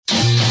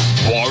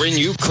in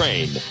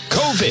Ukraine,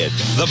 COVID,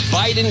 the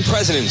Biden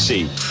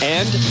presidency,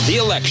 and the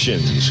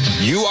elections.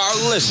 You are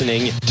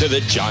listening to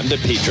The John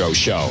DePetro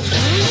Show.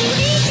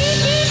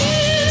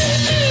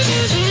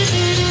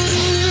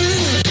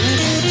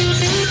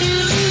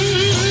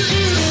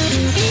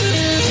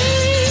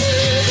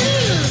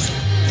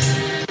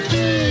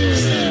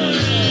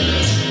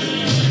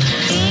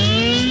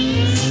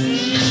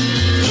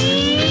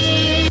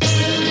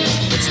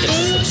 Let's get to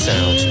some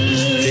sound.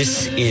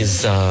 This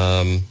is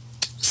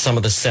some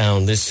of the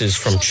sound. This is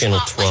from Channel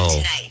 12.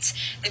 Tonight.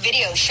 The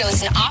video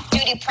shows an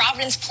off-duty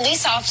Providence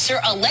police officer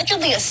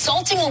allegedly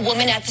assaulting a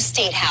woman at the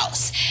State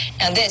House.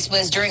 Now, this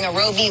was during a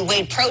Roe v.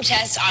 Wade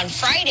protest on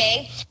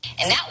Friday,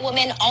 and that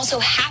woman also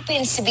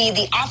happens to be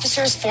the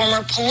officer's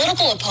former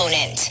political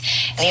opponent.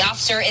 And the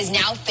officer is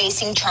now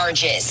facing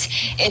charges.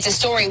 It's a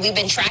story we've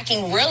been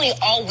tracking really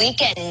all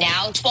weekend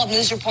now. 12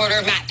 News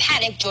reporter Matt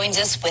Paddock joins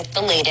us with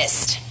the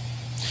latest.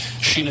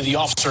 Sheena, the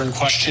officer in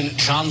question,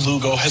 John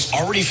Lugo, has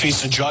already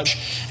faced a judge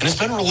and has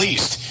been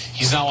released.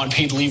 He's now on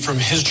paid leave from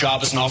his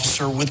job as an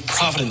officer with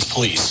Providence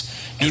Police.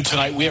 New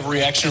tonight, we have a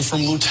reaction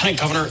from Lieutenant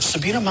Governor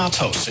Sabina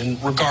Matos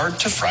in regard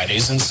to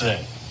Friday's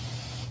incident.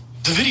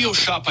 The video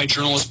shot by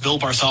journalist Bill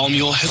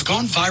Bartholomew has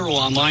gone viral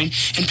online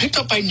and picked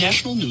up by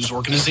national news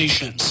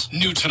organizations.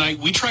 New tonight,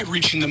 we tried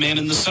reaching the man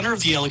in the center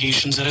of the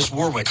allegations at his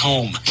Warwick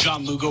home.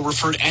 John Lugo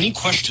referred any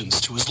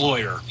questions to his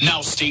lawyer. Now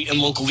state and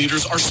local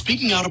leaders are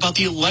speaking out about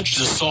the alleged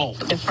assault.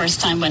 The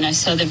first time when I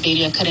saw the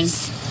video, I couldn't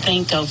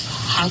think of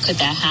how could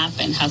that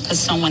happen? How could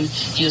someone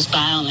use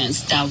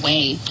violence that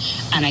way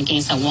and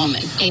against a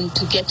woman? And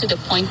to get to the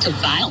point of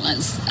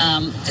violence,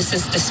 this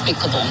is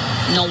despicable.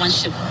 No one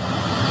should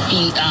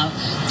be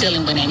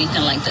dealing with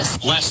anything like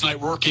this. Last night,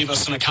 Rourke gave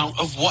us an account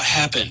of what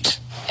happened.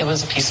 It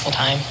was a peaceful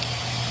time.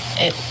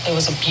 It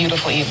was a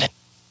beautiful evening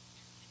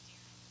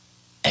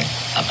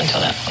up until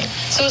that point.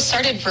 So it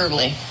started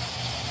verbally.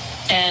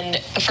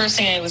 And the first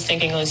thing I was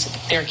thinking was,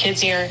 there are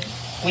kids here.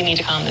 We need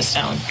to calm this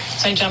down.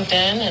 So I jumped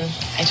in and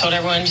I told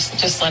everyone,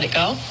 just let it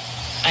go.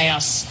 I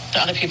asked the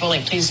other people,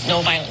 like, please,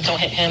 no violence, don't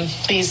hit him.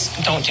 Please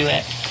don't do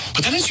it.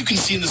 But then, as you can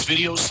see in this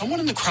video, someone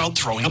in the crowd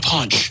throwing a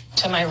punch.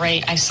 To my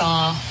right, I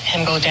saw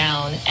him go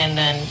down and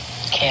then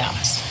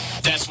chaos.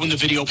 That's when the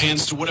video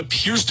pans to what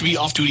appears to be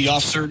off-duty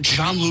officer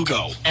John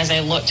Lugo. As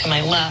I looked to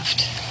my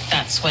left,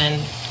 that's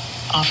when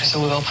Officer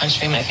Lugo punched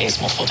me in my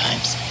face multiple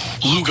times.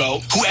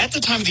 Lugo, who at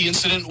the time of the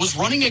incident was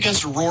running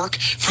against Rourke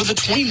for the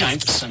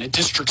 29th Senate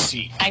District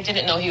seat. I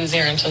didn't know he was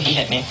there until he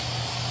hit me.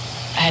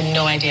 I had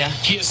no idea.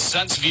 He has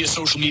since, via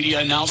social media,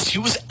 announced he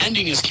was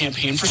ending his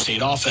campaign for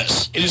state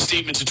office. In his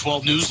statement to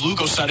 12 News,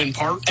 Lugo said in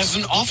part, as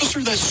an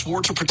officer that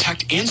swore to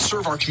protect and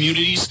serve our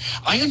communities,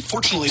 I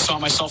unfortunately saw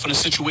myself in a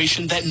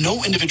situation that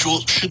no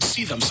individual should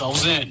see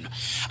themselves in.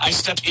 I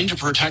stepped in to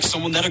protect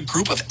someone that a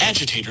group of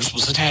agitators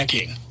was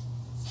attacking.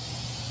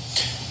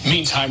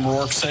 Meantime,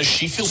 Rourke says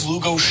she feels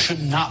Lugo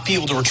should not be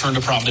able to return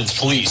to Providence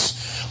Police.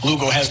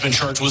 Lugo has been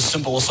charged with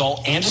simple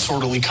assault and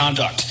disorderly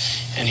conduct,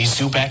 and he's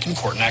due back in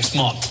court next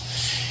month.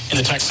 In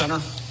the Tech Center,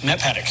 Matt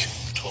Paddock,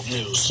 12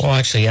 News. Well,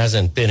 actually, he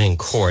hasn't been in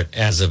court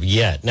as of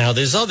yet. Now,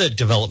 there's other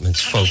developments,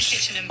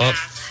 folks.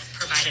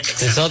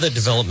 There's other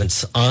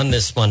developments on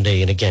this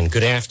Monday. And again,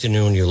 good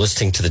afternoon. You're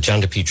listening to the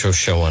John DePetro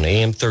Show on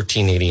AM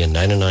 1380 and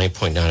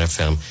 99.9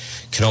 FM. You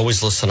can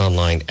always listen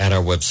online at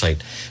our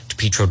website,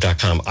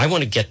 DePetro.com. I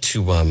want to get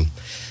to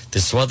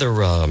there's some other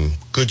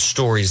good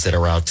stories that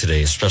are out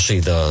today, especially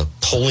the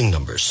polling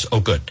numbers.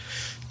 Oh, good.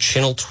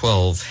 Channel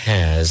 12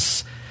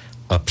 has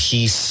a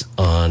piece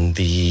on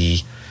the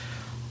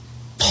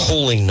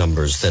polling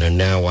numbers that are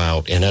now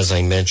out. And as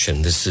I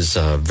mentioned, this is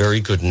very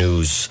good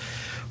news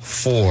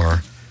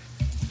for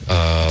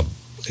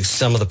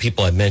some of the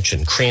people I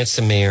mentioned.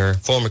 Cranston Mayor,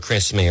 former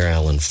Cranston Mayor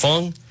Alan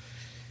Fung,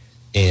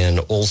 and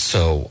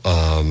also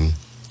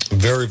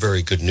very,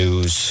 very good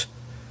news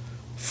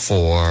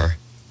for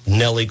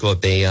Nellie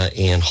Gorbea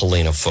and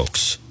Helena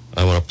Foulkes.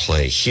 I want to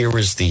play. Here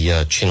is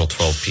the Channel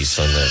 12 piece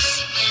on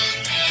this.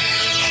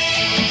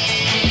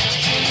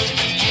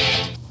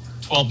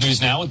 12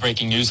 News Now with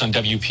breaking news on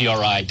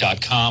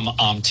WPRI.com.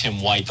 I'm Tim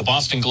White. The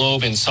Boston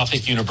Globe and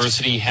Suffolk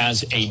University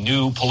has a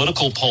new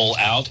political poll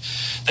out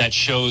that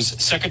shows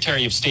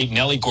Secretary of State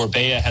Nellie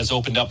Gorbea has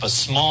opened up a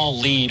small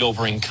lead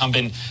over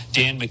incumbent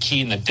Dan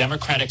McKee in the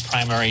Democratic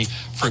primary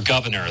for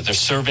governor. The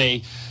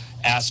survey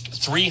asked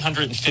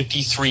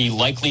 353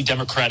 likely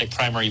Democratic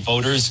primary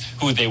voters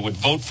who they would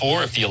vote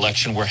for if the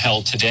election were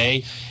held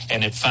today.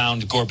 And it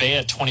found Gorbea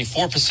at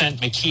 24%,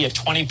 McKee at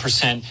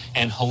 20%,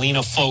 and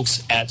Helena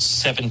Foulkes at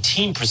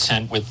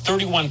 17%, with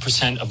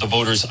 31% of the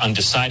voters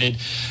undecided.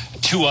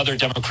 Two other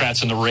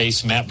Democrats in the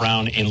race, Matt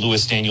Brown and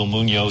Luis Daniel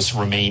Munoz,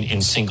 remain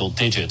in single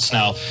digits.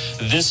 Now,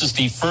 this is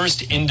the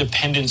first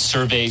independent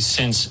survey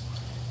since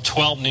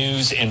 12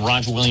 News and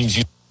Roger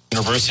Williams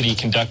University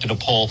conducted a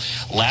poll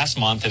last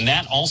month, and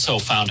that also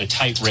found a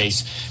tight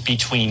race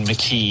between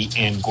McKee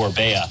and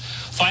Gorbea.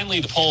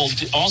 Finally, the poll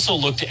also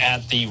looked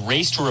at the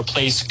race to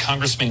replace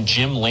Congressman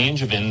Jim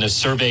Langevin. The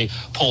survey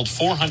polled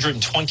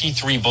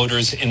 423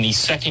 voters in the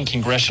 2nd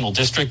Congressional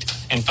District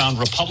and found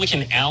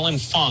Republican Alan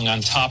Fung on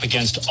top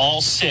against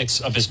all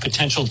 6 of his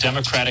potential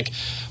Democratic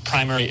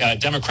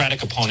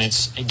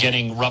opponents,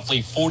 getting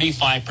roughly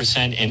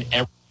 45% in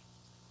every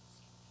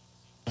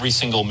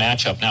single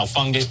matchup. Now,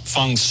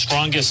 Fung's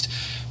strongest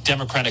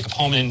Democratic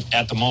opponent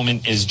at the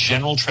moment is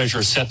General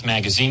Treasurer Seth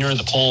Magaziner.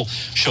 The poll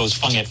shows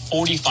Fung at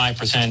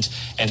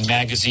 45% and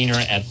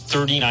Magaziner at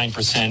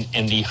 39%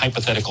 in the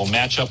hypothetical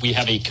matchup. We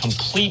have a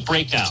complete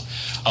breakdown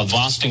of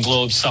Boston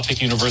Globe Suffolk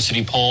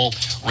University poll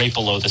right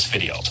below this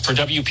video. For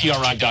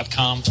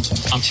WPRI.com,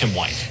 I'm Tim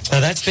White. Now,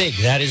 that's big.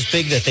 That is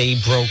big that they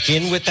broke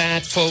in with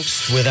that,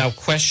 folks, without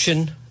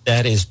question.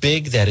 That is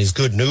big. That is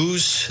good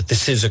news.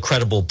 This is a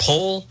credible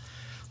poll.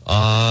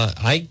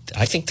 I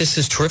think this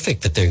is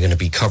terrific that they're going to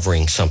be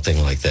covering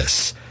something like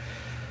this.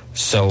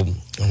 So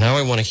now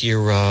I want to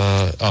hear,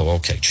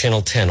 okay.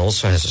 Channel 10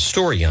 also has a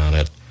story on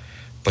it,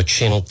 but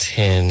Channel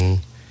 10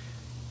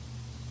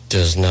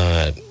 does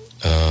not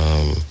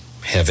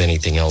have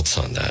anything else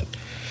on that.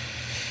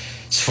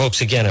 So folks,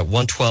 again, at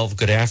 1:12,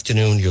 good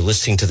afternoon. You're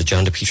listening to the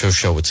John DePietro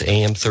Show. It's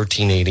AM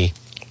 1380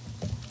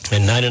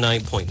 and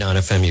 99.9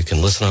 FM. You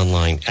can listen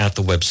online at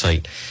the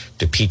website,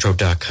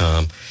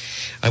 DePietro.com.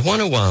 I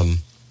want to,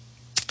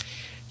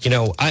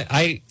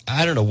 I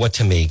don't know what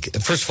to make.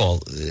 First of all,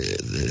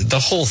 the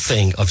whole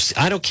thing of,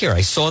 I don't care.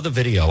 I saw the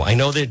video. I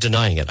know they're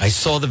denying it. I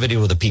saw the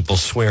video of the people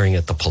swearing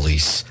at the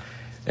police,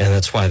 and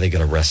that's why they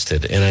got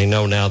arrested. And I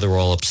know now they're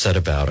all upset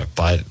about it,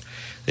 but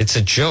it's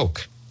a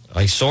joke.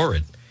 I saw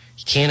it.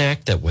 You can't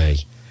act that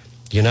way.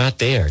 You're not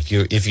there.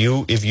 If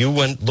you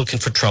went looking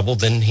for trouble,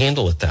 then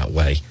handle it that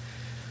way.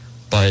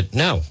 But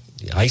no,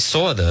 I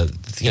saw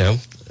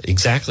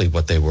exactly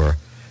what they were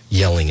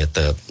yelling at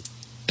the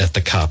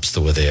cops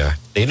that were there.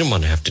 They didn't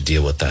want to have to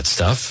deal with that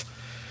stuff.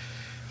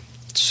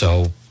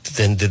 So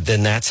then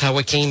that's how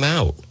it came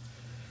out.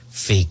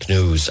 Fake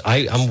news.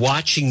 I'm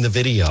watching the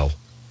video.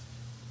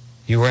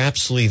 You were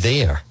absolutely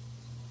there.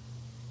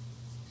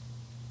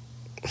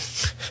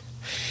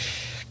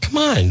 Come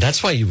on,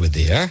 that's why you were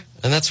there.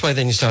 And that's why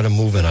then you started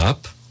moving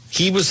up.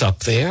 He was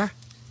up there.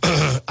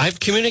 I've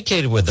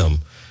communicated with him.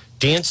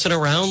 Dancing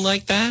around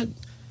like that,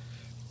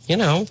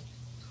 then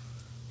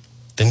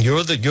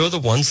you're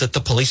the ones that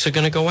the police are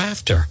going to go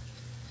after.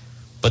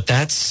 But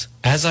that's,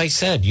 as I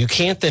said, you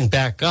can't then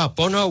back up.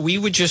 Oh, no, we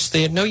were just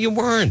there. No, you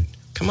weren't.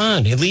 Come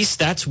on. At least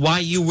that's why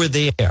you were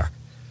there.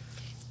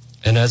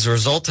 And as a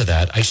result of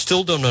that, I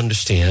still don't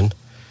understand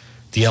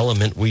the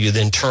element where you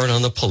then turn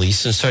on the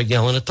police and start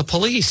yelling at the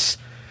police.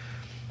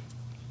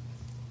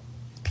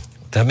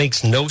 That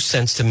makes no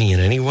sense to me in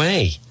any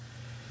way.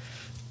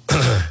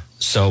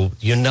 So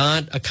you're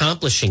not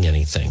accomplishing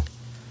anything.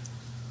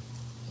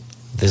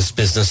 This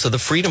business of the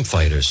freedom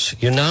fighters,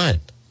 you're not.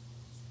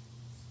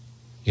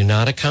 You're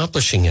not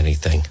accomplishing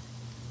anything.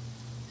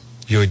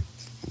 You're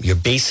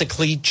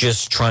basically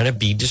just trying to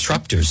be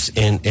disruptors.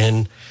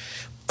 And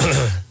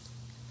the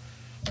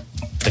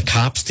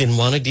cops didn't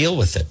want to deal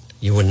with it.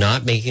 You were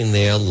not making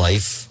their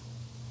life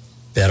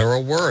better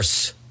or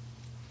worse.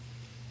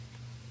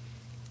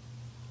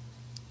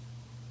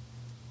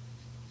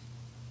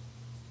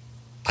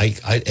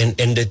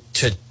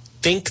 To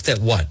think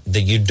that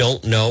that you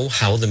don't know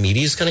how the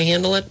media is going to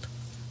handle it?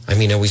 I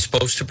mean, are we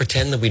supposed to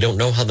pretend that we don't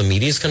know how the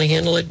media is going to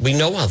handle it? We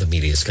know how the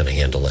media is going to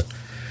handle it.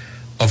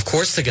 Of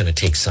course they're going to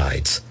take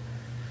sides.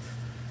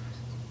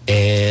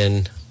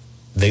 And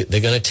they're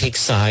going to take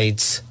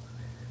sides,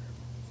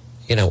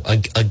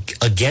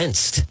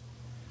 against.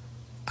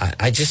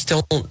 I just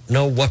don't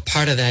know what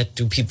part of that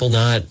do people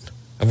not...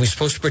 Are we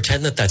supposed to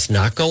pretend that that's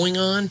not going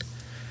on?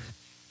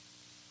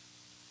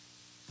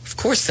 Of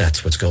course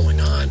that's what's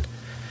going on.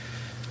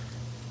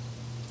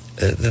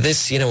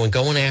 And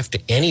going after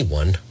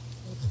anyone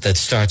that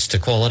starts to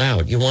call it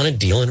out, you want to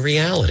deal in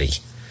reality.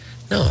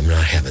 No, I'm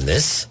not having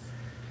this.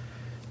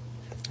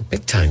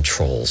 Big time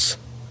trolls.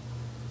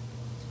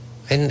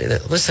 And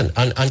listen,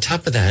 on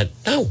top of that,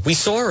 no, we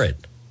saw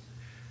it.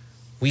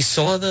 We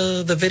saw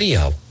the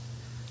video.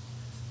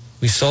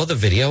 We saw the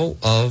video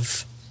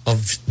of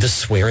the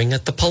swearing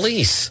at the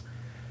police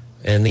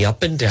and the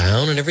up and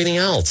down and everything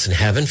else and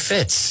having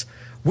fits.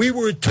 We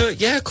were,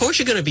 yeah, of course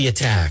you're going to be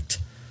attacked.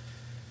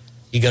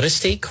 You got to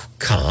stay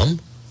calm.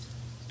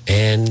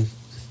 And,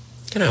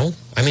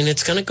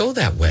 it's going to go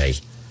that way.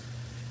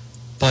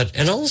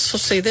 And I'll also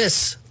say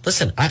this.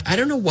 Listen, I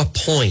don't know what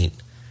point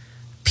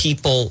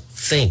people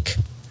think,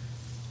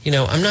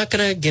 I'm not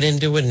going to get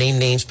into it, name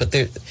names, but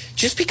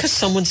just because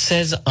someone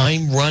says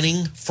I'm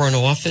running for an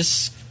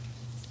office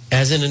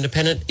as an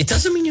independent, it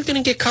doesn't mean you're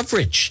going to get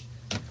coverage.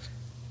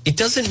 It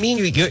doesn't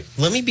mean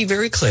let me be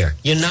very clear.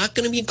 You're not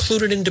going to be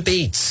included in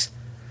debates.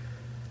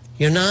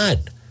 You're not.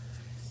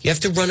 You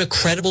have to run a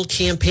credible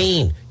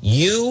campaign.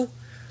 You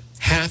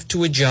have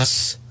to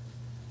adjust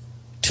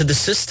to the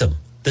system.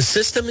 The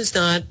system is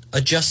not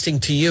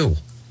adjusting to you.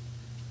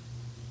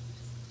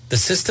 The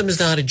system is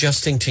not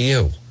adjusting to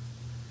you.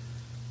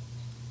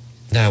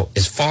 Now,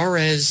 as far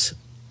as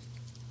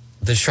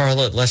the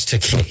Charlotte Lester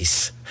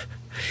case,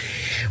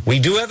 we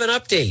do have an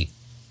update.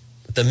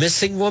 The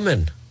missing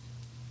woman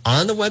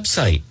on the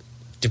website,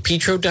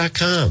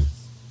 DePietro.com.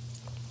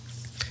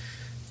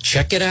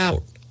 Check it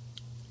out.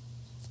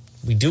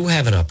 We do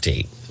have an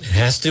update. It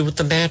has to do with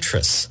the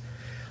mattress.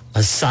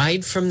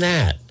 Aside from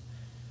that,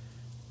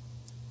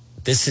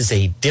 this is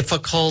a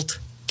difficult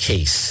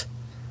case.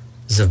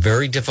 This is a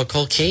very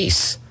difficult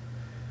case.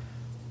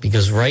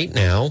 Because right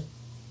now,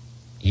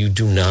 you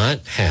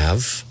don't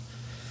have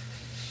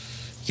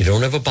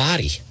a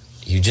body.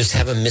 You just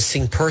have a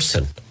missing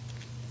person.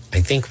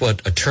 I think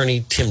what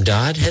Attorney Tim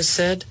Dodd has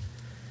said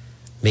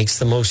makes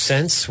the most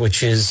sense,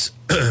 which is,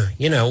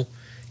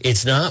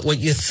 it's not what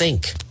you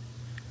think.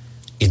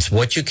 It's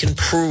what you can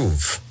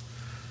prove.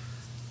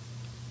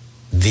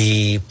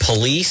 The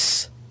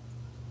police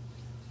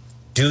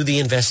do the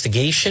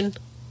investigation,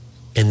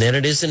 and then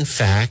it is, in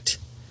fact,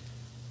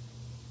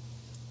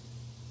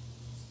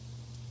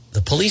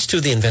 the police do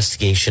the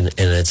investigation, and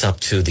it's up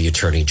to the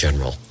Attorney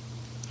General.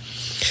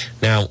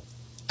 Now,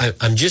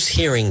 I'm just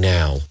hearing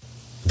now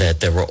that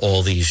there were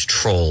all these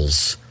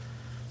trolls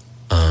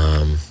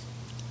on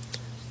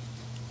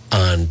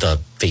the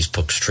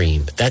Facebook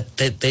stream.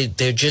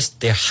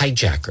 They're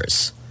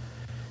hijackers.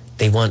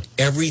 They want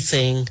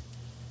everything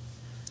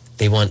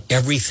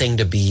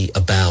to be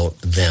about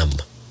them.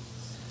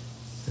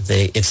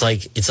 It's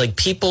like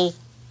people,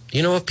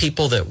 of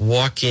people that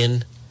walk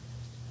in.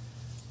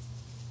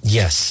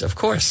 Yes, of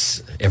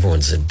course,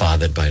 everyone's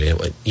bothered by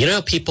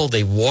it. People,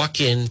 they walk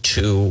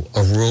into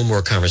a room or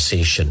a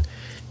conversation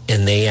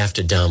and they have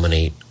to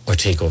dominate or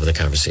take over the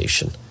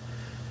conversation.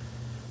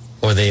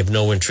 Or they have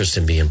no interest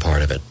in being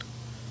part of it.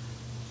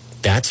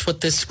 That's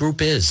what this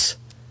group is.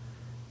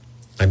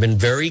 I've been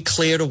very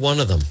clear to one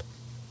of them.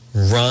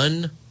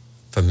 Run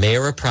for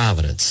mayor of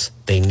Providence.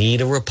 They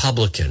need a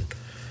Republican.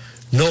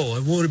 No, I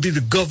want to be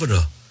the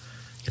governor.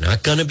 You're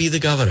not going to be the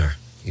governor.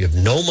 You have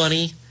no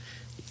money.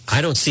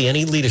 I don't see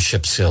any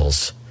leadership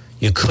skills.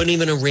 You couldn't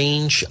even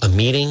arrange a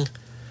meeting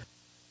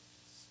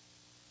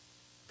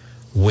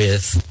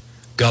with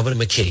Governor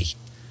McKee.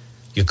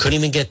 You couldn't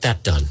even get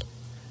that done.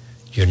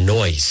 You're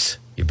noise.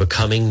 You're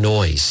becoming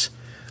noise.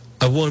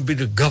 I want to be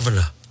the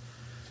governor.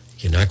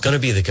 You're not going to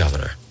be the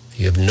governor.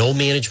 You have no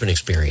management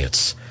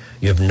experience.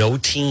 You have no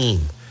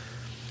team.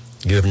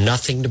 You have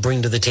nothing to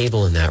bring to the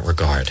table in that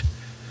regard.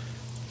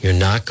 You're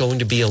not going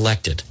to be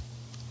elected.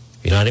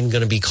 You're not even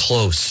going to be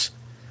close.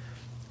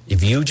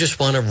 If you just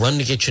want to run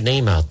to get your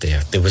name out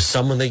there, there was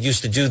someone that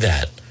used to do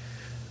that.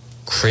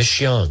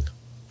 Chris Young.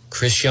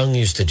 Chris Young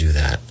used to do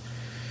that.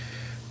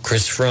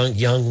 Chris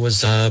Young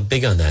was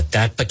big on that.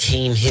 That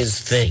became his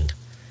thing.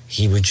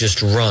 He would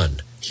just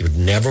run. He would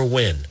never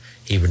win.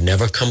 He would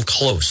never come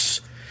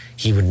close.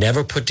 He would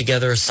never put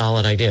together a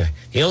solid idea.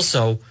 He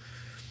also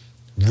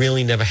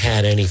really never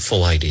had any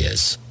full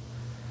ideas.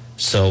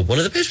 So one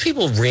of the best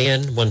people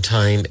ran one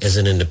time as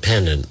an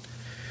independent.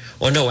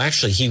 Or no,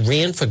 actually, he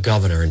ran for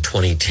governor in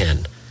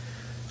 2010.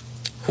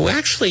 Who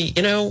actually,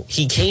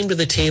 he came to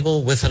the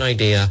table with an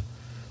idea,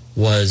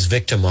 was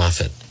Victor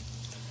Moffitt.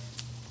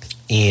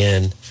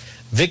 And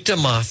Victor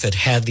Moffitt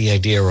had the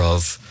idea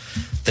of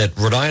that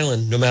Rhode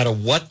Island, no matter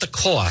what the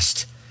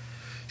cost,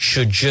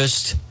 should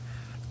just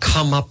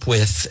come up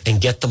with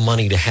and get the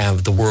money to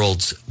have the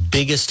world's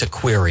biggest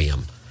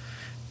aquarium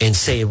and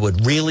say it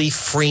would really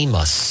frame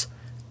us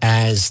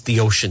as the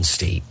ocean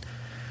state.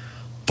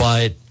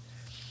 But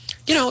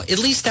at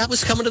least that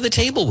was coming to the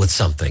table with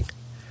something.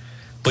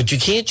 But you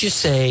can't just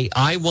say,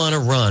 I want to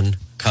run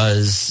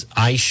because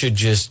I should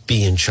just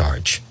be in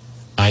charge.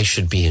 I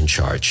should be in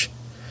charge.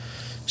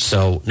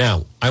 So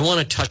now I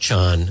want to touch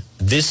on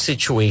this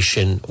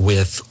situation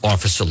with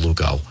Officer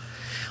Lugo.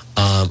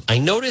 I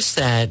noticed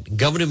that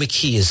Governor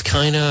McKee is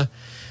kind of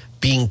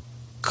being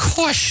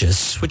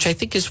cautious, which I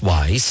think is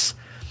wise,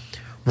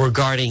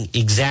 regarding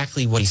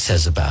exactly what he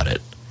says about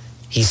it.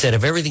 He said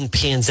if everything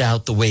pans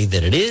out the way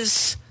that it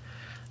is,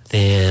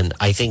 then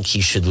I think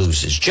he should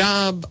lose his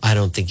job. I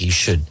don't think he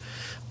should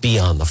be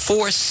on the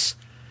force.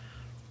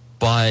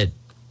 But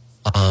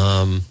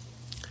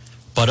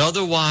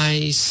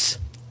otherwise,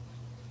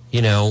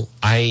 he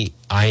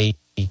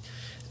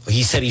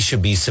said he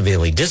should be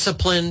severely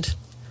disciplined.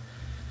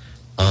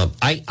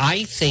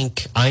 I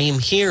think I am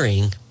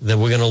hearing that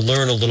we're going to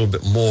learn a little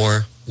bit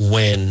more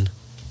when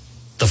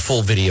the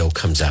full video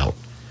comes out,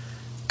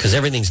 because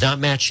everything's not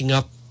matching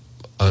up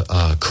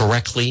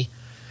correctly.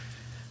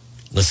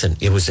 Listen,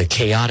 it was a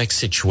chaotic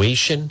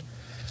situation,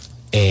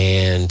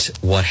 and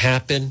what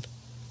happened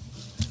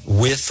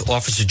with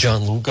Officer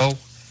John Lugo,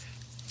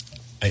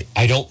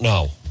 I don't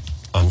know.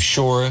 I'm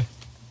sure,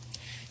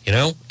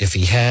 if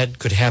he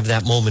could have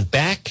that moment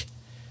back,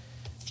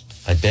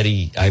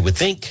 I would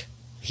think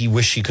he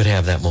wished he could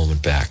have that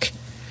moment back.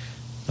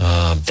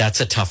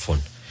 That's a tough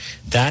one.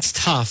 That's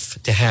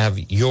tough to have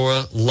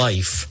your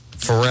life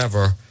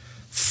forever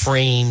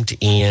framed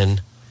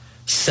and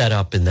set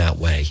up in that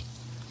way.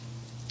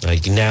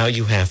 Like now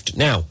you have to.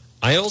 Now,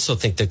 I also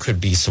think there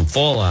could be some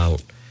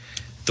fallout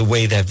the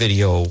way that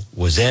video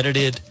was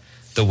edited,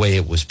 the way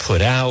it was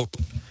put out,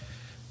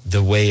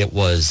 the way it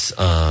was,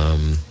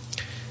 the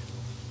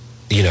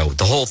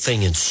whole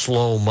thing in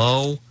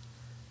slow-mo.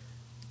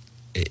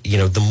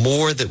 The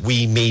more that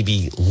we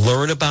maybe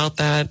learn about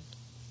that,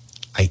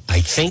 I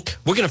think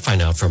we're going to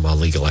find out from our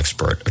legal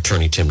expert,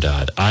 Attorney Tim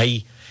Dodd.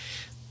 I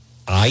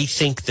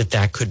think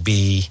that could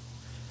be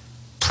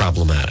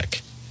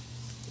problematic.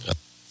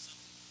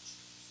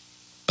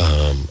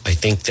 I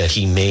think that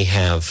he may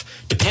have,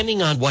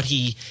 depending on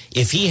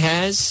if he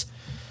has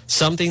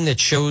something that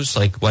shows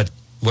like what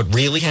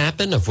really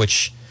happened, of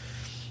which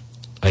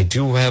I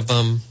do have,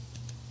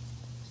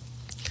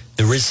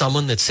 there is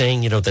someone that's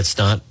saying, that's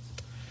not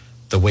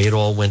the way it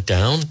all went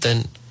down,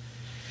 then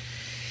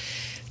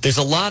there's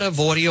a lot of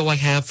audio I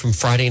have from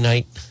Friday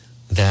night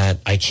that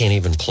I can't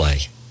even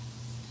play.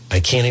 I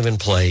can't even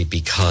play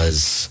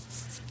because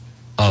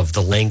of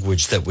the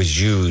language that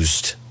was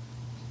used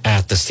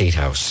at the State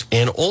House.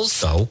 And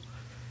also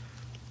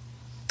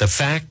the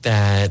fact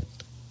that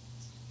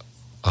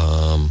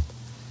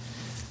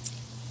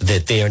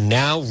that they are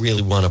now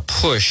really want to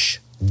push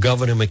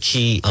Governor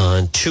McKee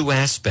on two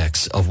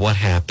aspects of what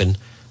happened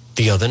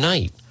the other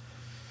night.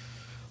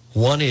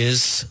 One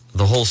is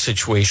the whole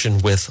situation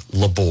with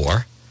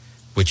LaBour,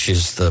 which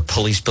is the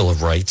Police Bill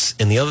of Rights.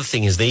 And the other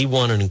thing is they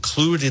want to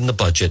include in the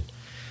budget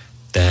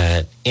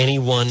that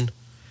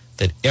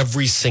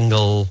every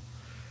single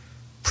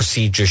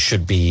procedure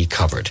should be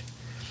covered.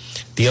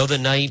 The other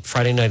night,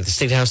 Friday night at the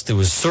State House, there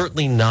was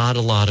certainly not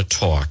a lot of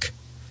talk,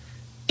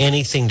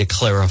 anything to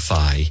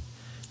clarify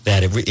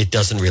that it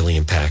does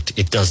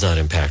not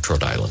impact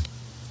Rhode Island.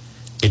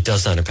 It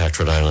does not impact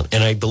Rhode Island.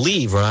 And I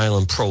believe Rhode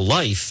Island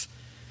Pro-Life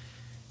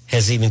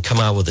has even come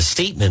out with a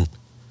statement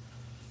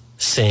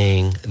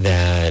saying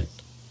that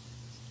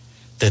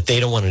they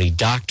don't want any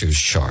doctors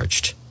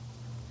charged.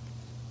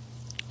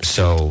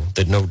 So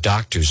that no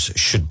doctors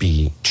should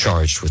be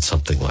charged with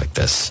something like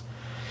this.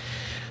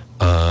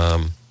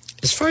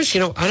 As far as, I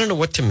don't know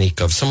what to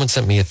make of. Someone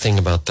sent me a thing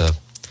about the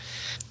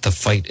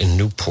fight in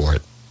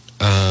Newport.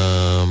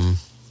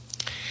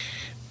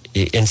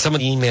 And some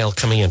of the email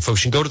coming in.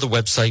 Folks, you can go to the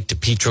website,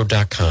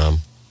 DePetro.com.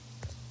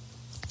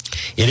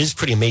 It is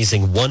pretty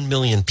amazing. 1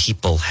 million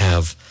people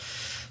have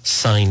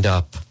signed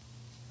up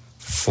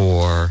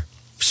for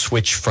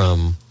switch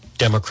from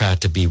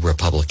Democrat to be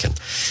Republican.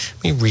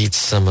 Let me read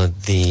some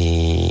of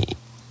the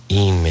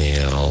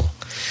email.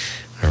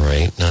 All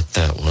right, not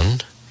that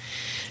one.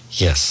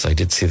 Yes, I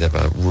did see that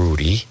about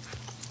Rudy.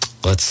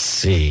 Let's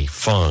see.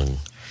 Fung.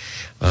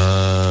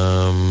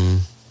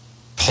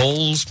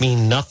 Polls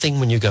mean nothing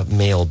when you got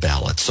mail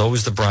ballots.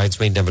 Always the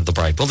bridesmaid, never the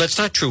bride. Well, that's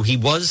not true. He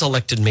was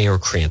elected mayor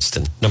of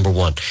Cranston, number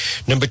one.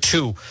 Number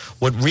two,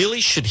 what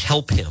really should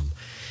help him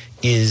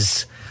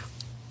is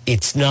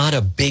it's not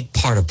a big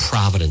part of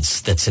Providence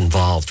that's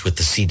involved with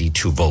the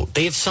CD2 vote.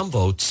 They have some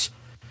votes.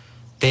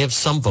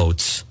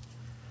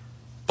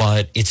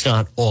 But it's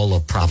not all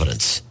of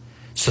Providence.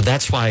 So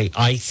that's why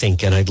I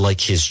think, and I'd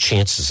like his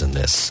chances in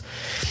this.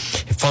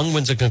 If Fung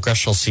wins a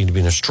congressional seat to be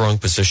in a strong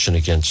position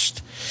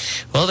against,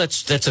 well,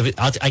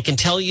 I can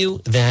tell you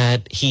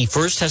that he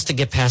first has to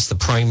get past the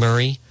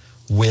primary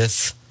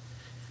with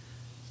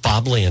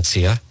Bob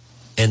Lancia.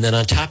 And then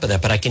on top of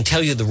that, but I can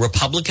tell you the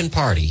Republican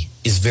Party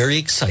is very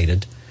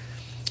excited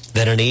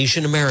that an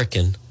Asian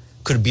American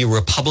could be a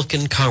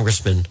Republican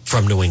congressman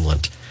from New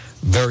England.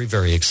 Very,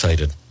 very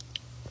excited.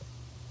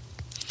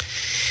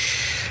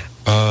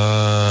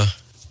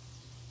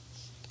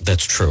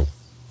 That's true.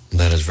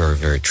 That is very,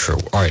 very true.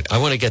 All right, I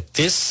want to get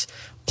this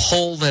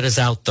poll that is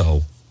out,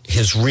 though,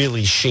 has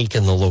really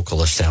shaken the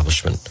local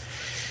establishment.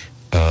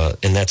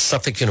 And that's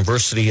Suffolk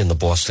University and the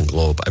Boston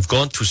Globe. I've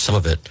gone through some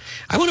of it.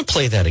 I want to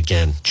play that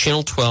again.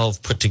 Channel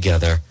 12 put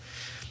together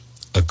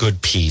a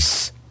good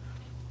piece.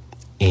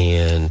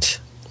 And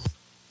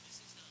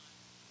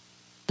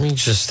let me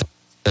just,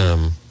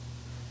 I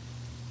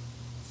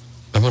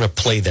want to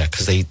play that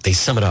because they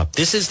sum it up.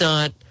 This is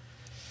not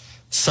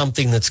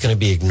something that's going to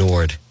be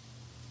ignored.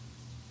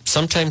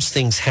 Sometimes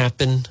things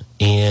happen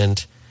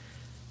and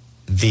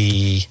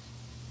those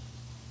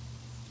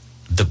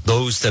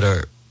that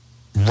are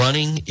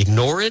running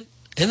ignore it,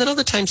 and then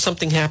other times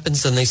something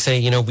happens and they say,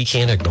 we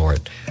can't ignore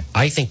it.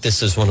 I think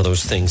this is one of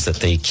those things that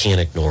they can't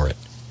ignore it.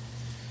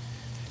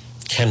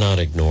 Cannot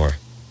ignore.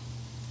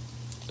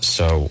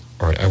 So,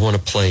 all right, I want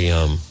to play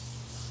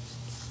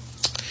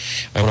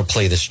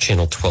this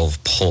Channel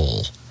 12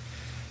 poll.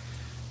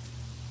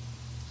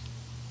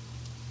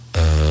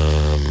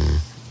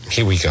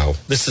 Here we go.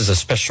 This is a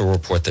special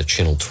report that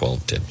Channel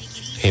 12 did.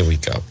 Here we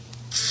go.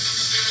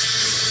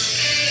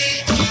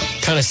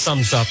 Kind of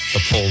sums up the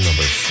poll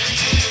numbers.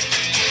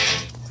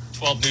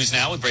 12 News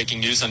Now with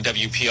breaking news on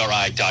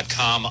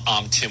WPRI.com.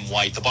 I'm Tim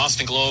White. The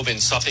Boston Globe and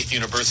Suffolk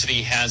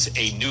University has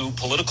a new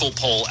political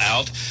poll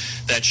out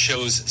that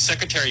shows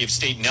Secretary of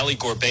State Nellie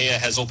Gorbea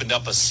has opened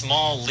up a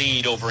small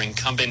lead over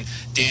incumbent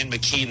Dan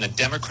McKee in the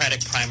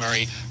Democratic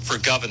primary for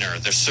governor.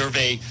 The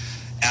survey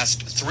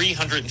asked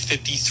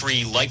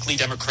 353 likely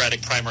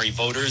Democratic primary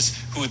voters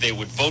who they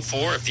would vote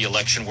for if the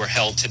election were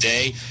held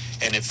today.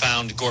 And it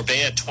found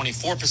Gorbea at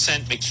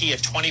 24%, McKee at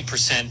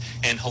 20%,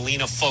 and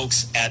Helena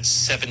Foulkes at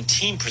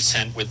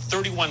 17%, with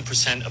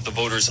 31% of the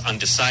voters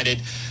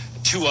undecided.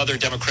 Two other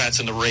Democrats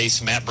in the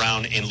race, Matt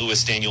Brown and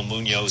Luis Daniel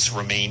Munoz,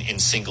 remain in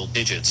single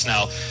digits.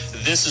 Now,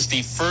 this is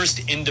the first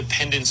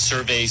independent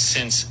survey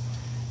since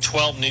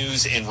 12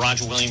 News and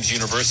Roger Williams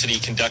University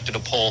conducted a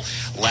poll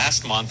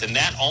last month, and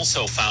that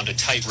also found a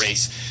tight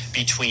race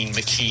between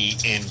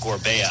McKee and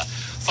Gorbea.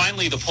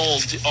 Finally, the poll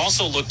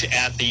also looked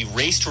at the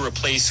race to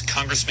replace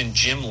Congressman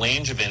Jim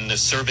Langevin. The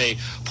survey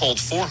polled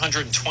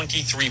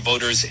 423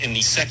 voters in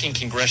the 2nd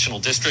Congressional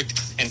District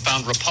and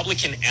found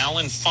Republican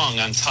Alan Fung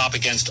on top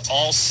against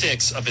all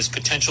 6 of his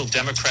potential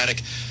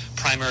Democratic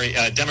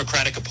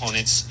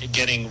opponents,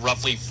 getting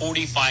roughly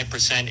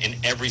 45% in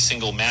every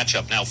single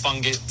matchup. Now,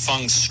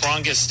 Fung's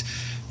strongest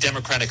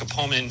Democratic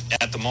opponent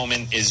at the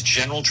moment is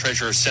General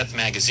Treasurer Seth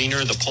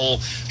Magaziner. The poll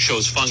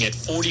shows Fung at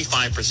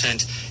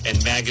 45% and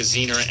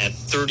Magaziner at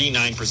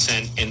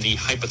 39% in the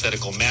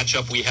hypothetical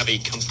matchup. We have a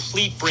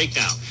complete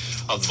breakdown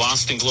of the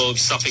Boston Globe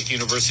Suffolk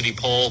University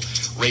poll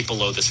right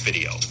below this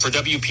video. For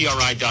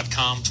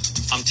WPRI.com,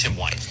 I'm Tim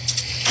White.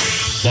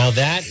 Now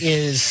that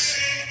is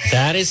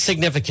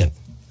significant.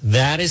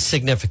 That is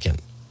significant.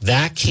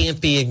 That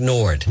can't be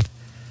ignored.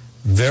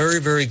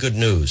 Very, very good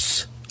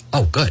news.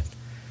 Oh, good.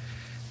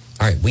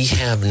 All right, we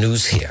have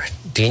news here.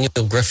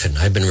 Daniel Griffin,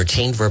 I've been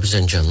retained to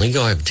represent John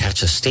Lugo. I've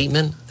attached a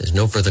statement. There's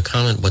no further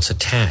comment. What's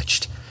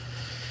attached?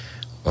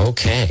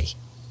 Okay.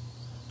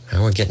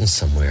 Now we're getting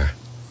somewhere.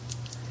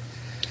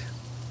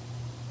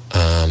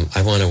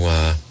 I want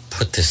to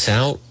put this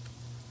out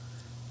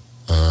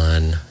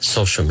on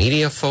social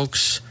media,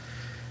 folks.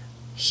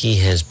 He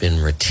has been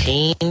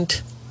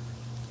retained.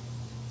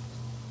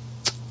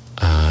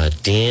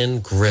 Dan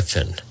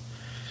Griffin.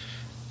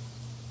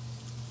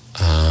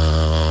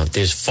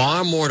 There's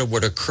far more to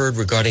what occurred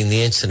regarding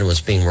the incident was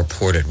being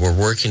reported. We're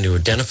working to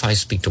identify,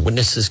 speak to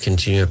witnesses,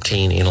 continue to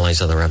obtain, analyze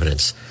other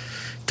evidence.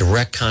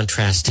 Direct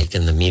contrast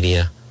taken in the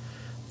media,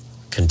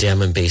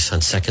 condemn and based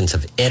on seconds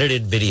of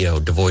edited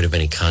video devoid of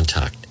any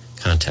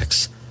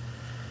context.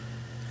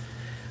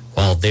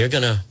 Well, they're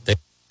gonna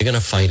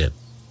fight it.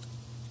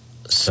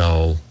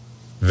 So,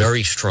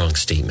 very strong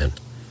statement.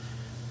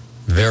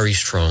 Very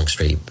strong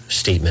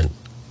statement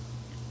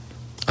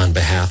on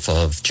behalf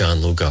of John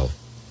Lugo.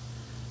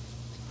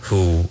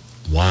 Who,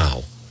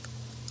 wow.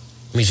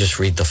 Let me just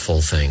read the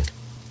full thing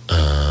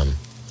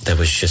that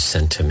was just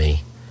sent to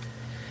me.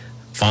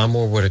 Far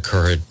more would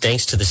occur.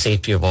 Thanks to the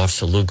safety of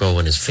Officer Lugo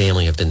and his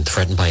family have been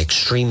threatened by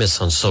extremists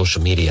on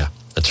social media.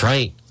 That's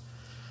right.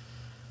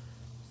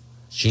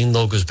 Gene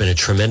Lugo has been a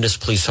tremendous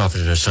police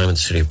officer in assignment in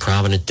the city of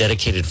Providence,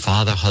 dedicated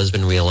father,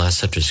 husband, real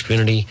asset to his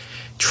community,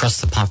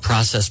 trusts the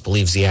process,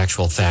 believes the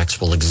actual facts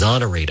will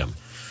exonerate him.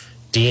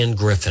 Dan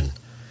Griffin.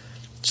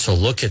 So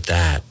look at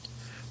that.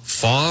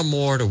 Far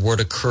more to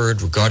what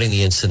occurred regarding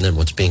the incident than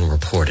what's being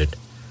reported.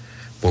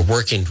 We're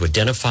working to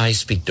identify,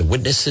 speak to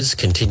witnesses,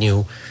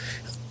 continue,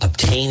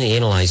 obtain, and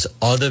analyze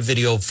other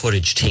video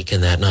footage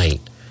taken that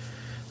night.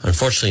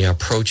 Unfortunately, our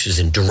approach is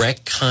in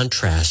direct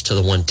contrast to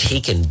the one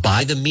taken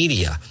by the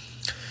media,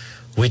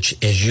 which,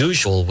 as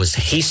usual, was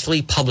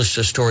hastily published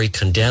a story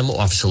condemn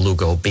Officer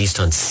Lugo based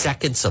on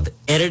seconds of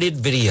edited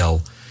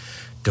video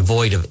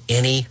devoid of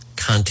any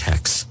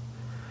context.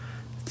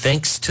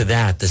 Thanks to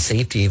that, the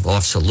safety of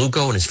Officer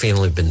Lugo and his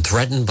family have been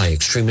threatened by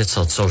extremists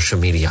on social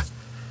media.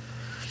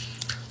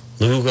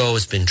 Lugo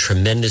has been a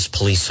tremendous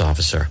police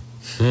officer.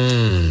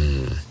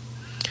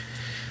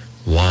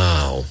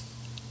 Wow.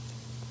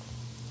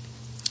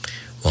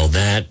 Well,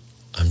 that,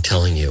 I'm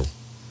telling you,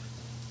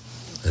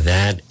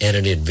 that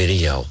edited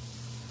video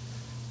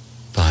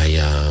by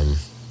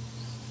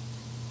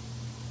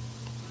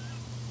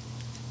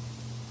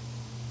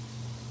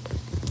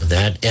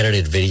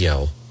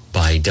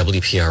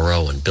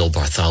WPRO and Bill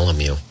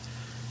Bartholomew.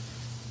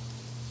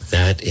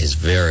 That is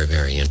very,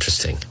 very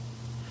interesting.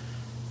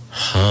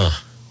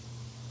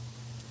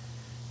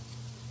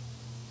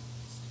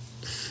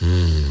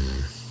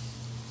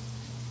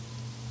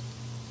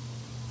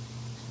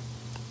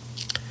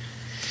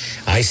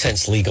 I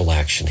sense legal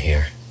action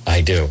here.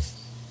 I do.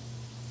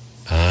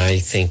 I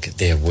think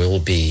there will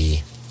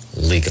be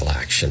legal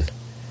action.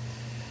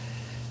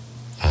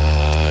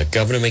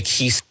 Governor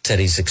McKee said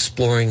he's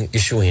exploring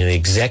issuing an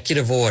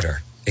executive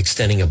order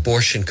extending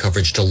abortion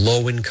coverage to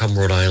low-income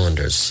Rhode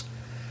Islanders.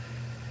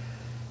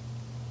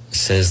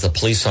 Says the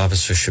police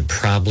officer should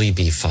probably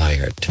be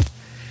fired.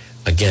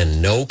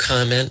 Again, no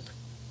comment.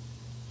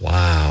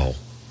 Wow.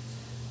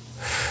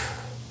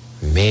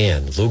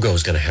 Man,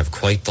 Lugo's going to have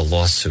quite the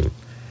lawsuit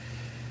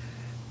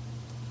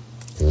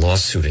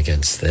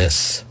against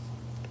this.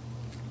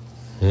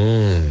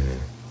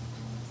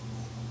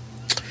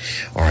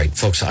 All right,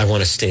 folks, I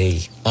want to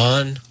stay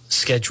on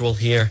schedule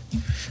here.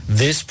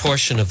 This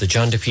portion of the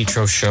John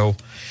DePietro Show,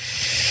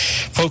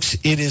 folks,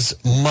 it is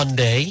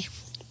Monday,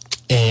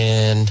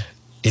 and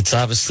it's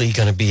obviously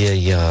going to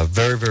be a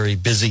very, very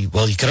busy,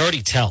 well, you can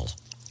already tell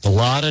A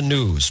lot of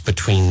news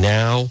between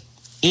now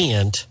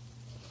and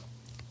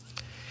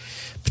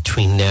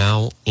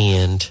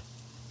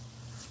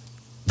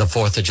the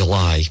 4th of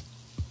July.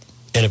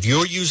 And if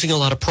you're using a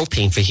lot of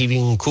propane for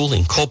heating and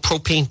cooling, call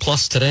Propane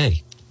Plus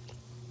today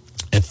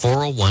at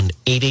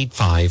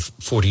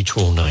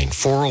 401-885-4209.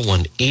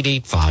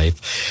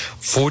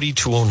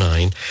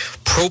 401-885-4209.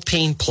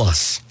 Propane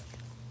Plus.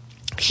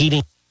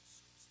 Heating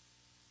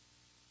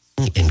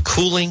and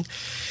cooling.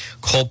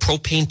 Call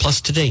Propane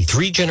Plus today.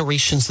 3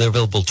 generations. They're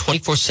available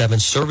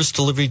 24/7. Service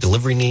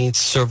delivery needs.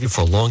 Serve you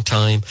for a long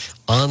time.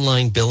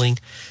 Online billing.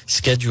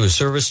 Schedule a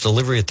service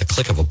delivery at the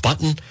click of a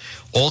button.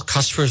 All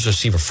customers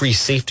receive a free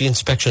safety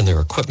inspection of their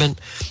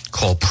equipment.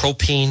 Call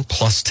Propane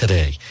Plus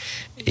today.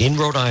 In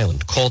Rhode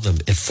Island, call them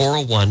at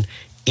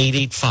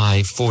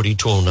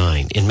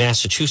 401-885-4209. In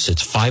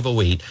Massachusetts,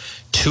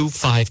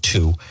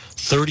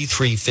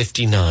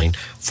 508-252-3359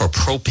 for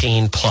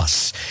Propane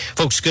Plus.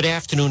 Folks, good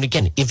afternoon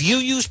again. If you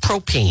use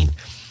propane,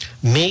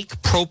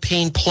 make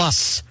Propane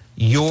Plus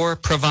your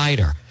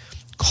provider.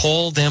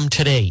 Call them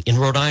today in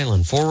Rhode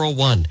Island,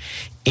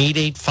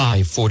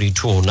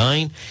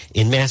 401-885-4209.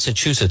 In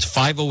Massachusetts,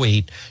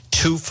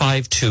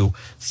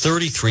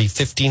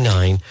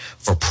 508-252-3359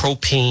 for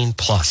Propane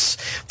Plus.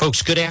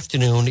 Folks, good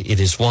afternoon. It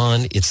is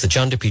Juan. It's the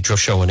John DePietro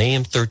Show on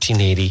AM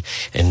 1380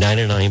 and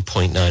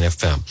 99.9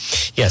 FM.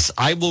 Yes,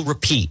 I will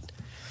repeat.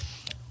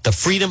 The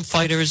freedom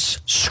fighters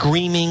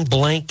screaming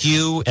blank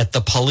you at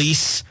the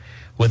police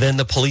when then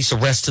the police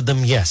arrested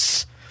them.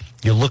 Yes,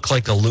 you look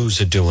like a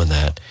loser doing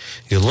that.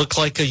 You look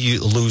like a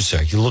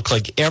loser. You look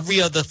like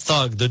every other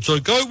thug that's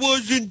like, I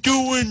wasn't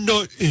doing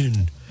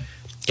nothing.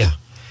 Yeah.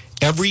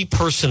 Every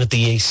person at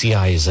the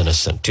ACI is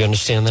innocent. Do you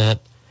understand that?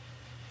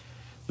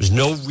 There's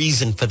no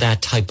reason for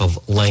that type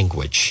of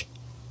language.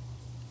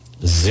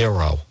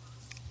 Zero.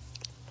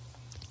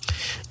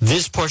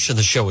 This portion of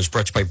the show is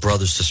brought to you by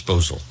Brothers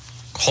Disposal.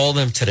 Call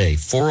them today,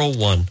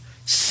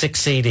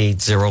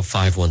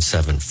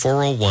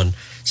 401-688-0517.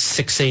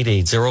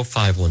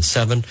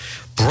 401-688-0517.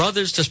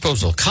 Brothers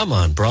Disposal. Come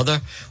on,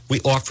 brother.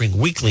 We're offering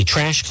weekly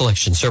trash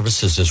collection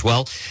services as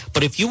well.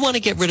 But if you want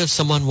to get rid of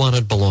some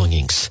unwanted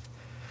belongings,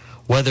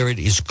 whether it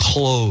is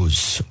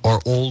clothes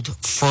or old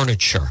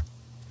furniture,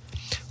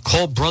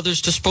 call Brothers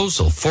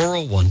Disposal,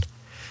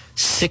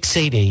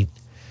 401-688-0517.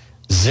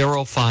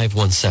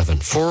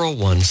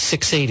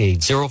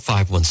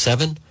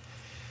 401-688-0517.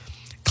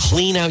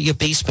 Clean out your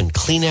basement.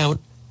 Clean out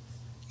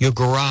your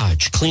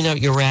garage. Clean out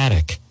your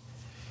attic.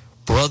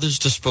 Brothers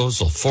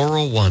Disposal,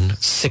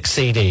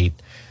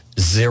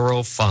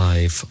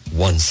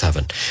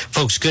 401-688-0517.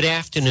 Folks, good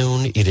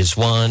afternoon. It is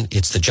Juan.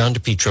 It's the John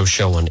DePietro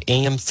Show on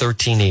AM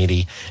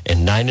 1380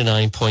 and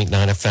 99.9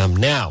 FM.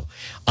 Now,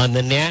 on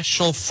the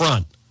national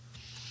front,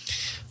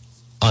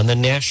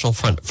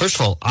 first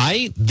of all,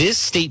 this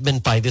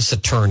statement by this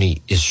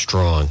attorney is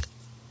strong.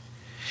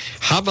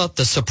 How about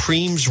the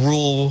Supreme's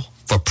rule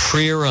for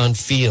prayer on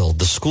field?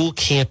 The school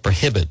can't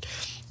prohibit.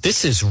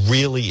 This is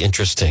really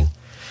interesting.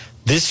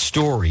 This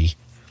story,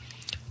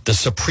 the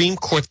Supreme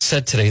Court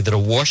said today that a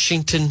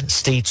Washington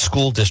State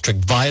school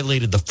district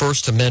violated the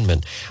First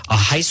Amendment. A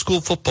high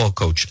school football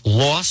coach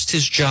lost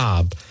his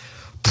job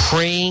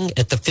praying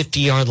at the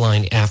 50-yard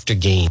line after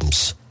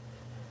games.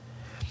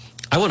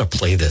 I want to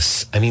play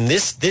this. I mean,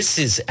 this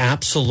is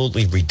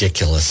absolutely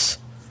ridiculous.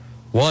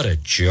 What a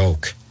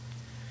joke.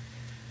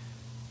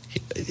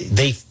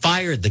 They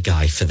fired the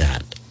guy for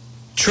that.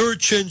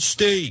 Church and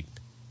state.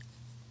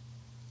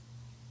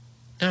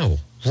 No,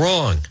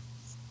 wrong.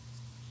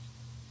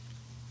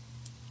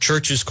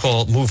 Churches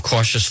move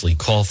cautiously,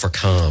 call for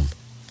calm.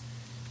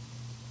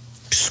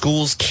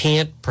 Schools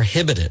can't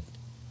prohibit it.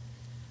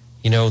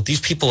 You know, these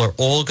people are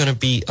all going to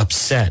be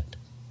upset.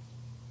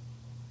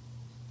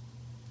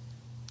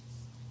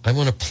 I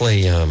want to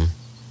play, I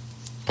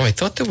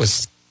thought there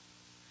was...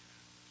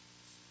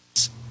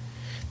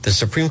 The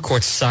Supreme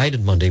Court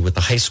sided Monday with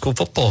the high school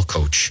football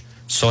coach,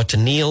 sought to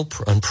kneel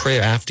on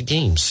prayer after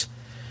games.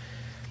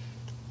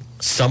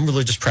 Some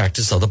religious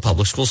practice, other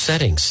public school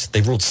settings. They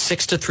ruled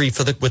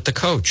 6-3 with the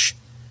coach.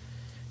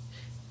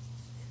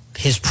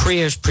 His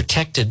prayers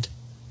protected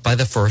by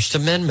the First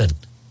Amendment.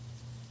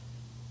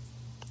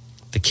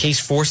 The case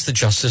forced the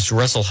justice to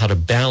wrestle how to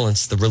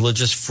balance the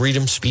religious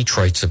freedom speech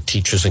rights of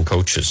teachers and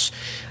coaches.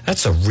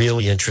 That's a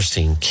really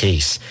interesting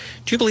case.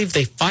 Do you believe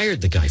they fired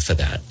the guy for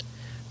that?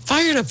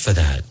 Fired him for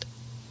that.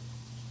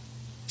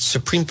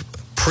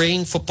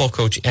 Praying football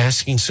coach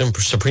asking some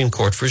Supreme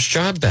Court for his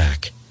job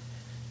back.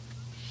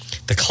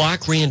 The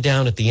clock ran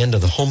down at the end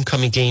of the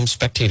homecoming game.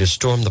 Spectators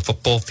stormed the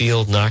football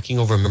field, knocking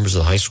over members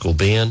of the high school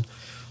band,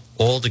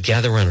 all to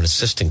gather around an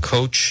assistant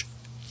coach.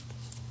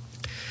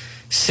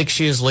 6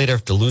 years later,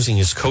 after losing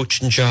his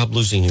coaching job,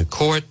 losing in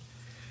court,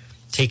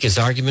 take his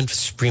argument to the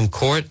Supreme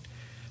Court.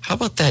 How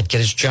about that? Get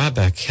his job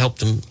back.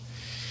 Helped him.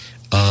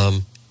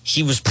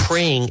 He was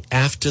praying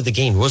after the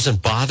game. It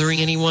wasn't bothering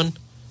anyone.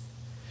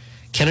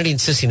 Kennedy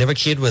insists he never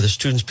cared whether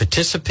students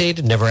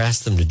participated, never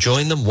asked them to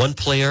join them. One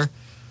player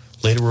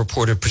later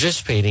reported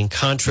participating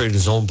contrary to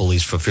his own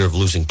beliefs for fear of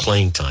losing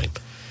playing time.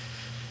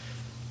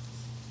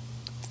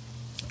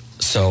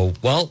 So,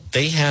 well,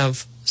 they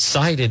have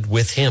sided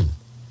with him.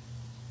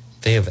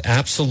 They have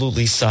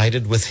absolutely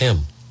sided with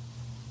him.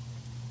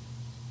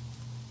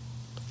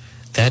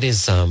 That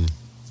is, I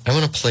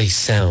want to play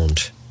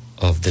sound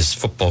of this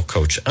football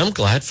coach. I'm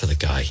glad for the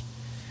guy.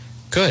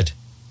 Good.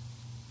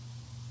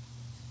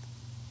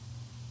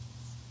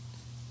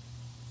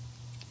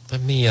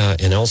 Let me,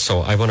 and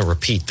also I want to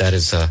repeat, that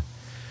is a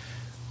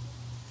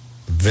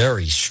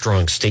very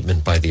strong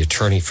statement by the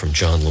attorney from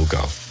John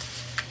Lugo.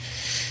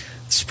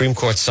 The Supreme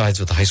Court sides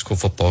with the high school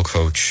football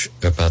coach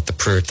about the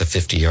prayer at the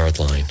 50-yard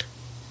line.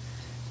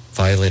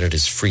 Violated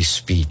his free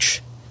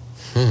speech.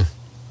 Yeah,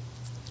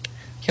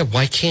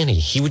 why can't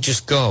he? He would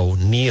just go,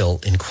 kneel,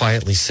 and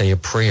quietly say a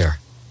prayer.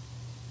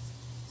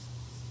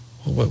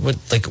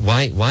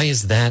 Why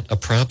is that a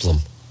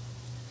problem?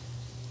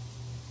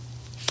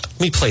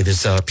 Let me play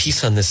this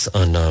piece on this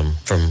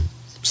from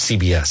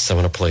CBS. I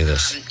want to play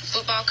this.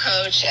 Football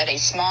coach at a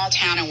small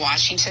town in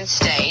Washington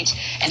State,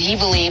 and he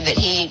believed that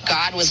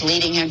God was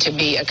leading him to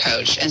be a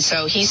coach. And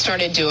so he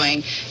started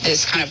doing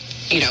this kind of,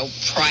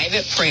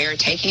 private prayer,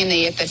 taking a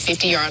knee at the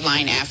 50-yard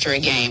line after a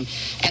game.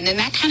 And then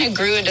that kind of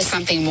grew into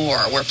something more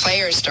where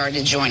players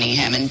started joining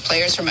him and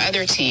players from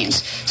other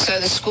teams. So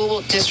the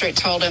school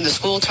told him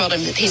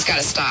that he's got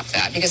to stop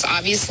that because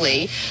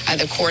obviously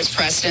the court's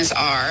precedents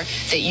are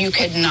that you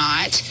could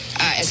not,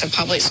 as a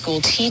public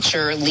school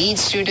teacher, lead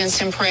students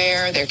in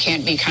prayer. There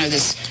can't be kind of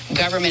this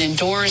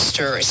government-endorsed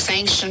or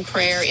sanctioned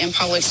prayer in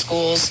public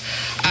schools.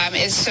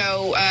 And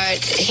so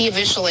he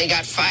eventually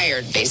got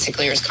fired,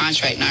 basically, or his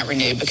contract not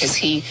renewed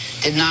because he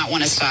did not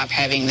want to stop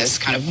having this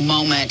kind of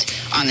moment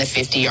on the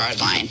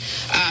 50-yard line.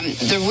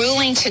 The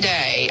ruling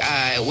today,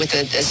 with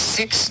a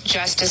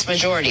 6-justice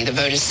majority, the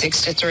vote is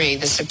 6-3,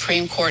 the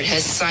Supreme Court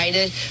has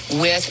sided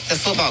with the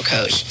football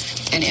coach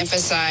and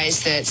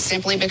emphasized that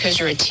simply because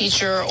you're a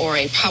teacher or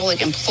a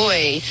public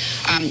employee,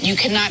 you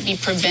cannot be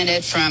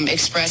prevented from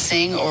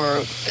expressing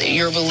or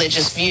your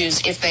religious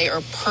views if they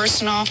are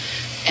personal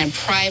and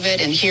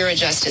private. And here a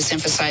justice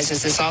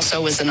emphasizes this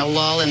also was in a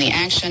lull in the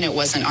action. It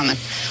wasn't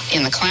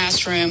in the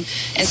classroom.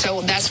 And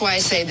so that's why I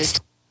say this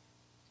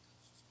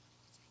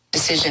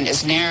decision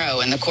is narrow,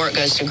 and the court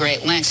goes to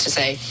great lengths to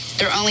say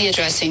they're only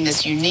addressing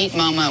this unique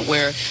moment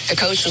where the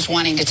coach was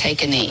wanting to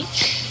take a knee.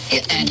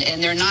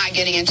 And they're not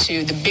getting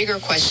into the bigger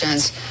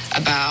questions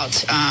about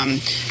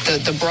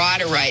the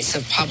broader rights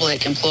of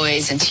public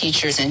employees and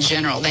teachers in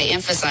general. They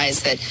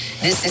emphasize that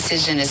this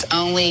decision is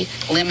only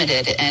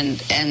limited,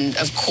 and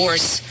of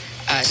course,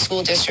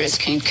 school districts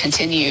can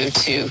continue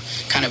to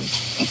kind of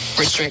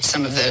restrict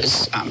some of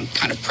those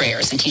kind of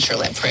prayers and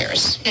teacher-led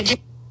prayers.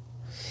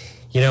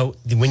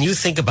 When you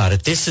think about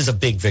it, this is a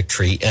big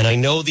victory, and I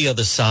know the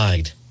other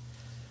side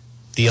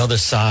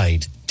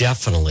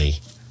definitely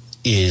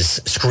is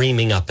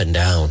screaming up and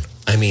down.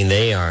 I mean,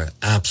 they are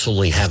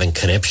absolutely having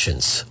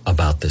conniptions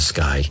about this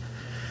guy.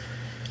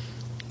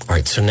 All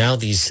right, so now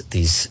these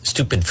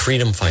stupid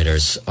freedom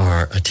fighters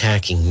are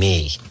attacking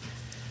me.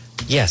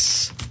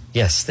 Yes,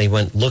 they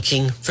went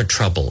looking for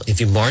trouble.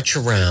 If you march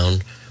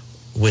around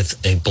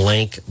with a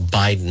blank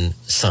Biden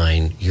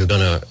sign, you're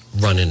going to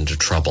run into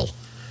trouble.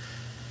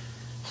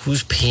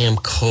 Who's Pam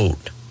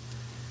Cote?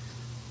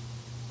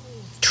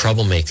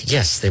 Troublemaker.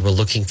 Yes, they were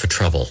looking for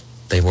trouble.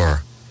 They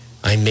were.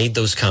 I made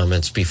those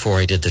comments before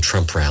I did the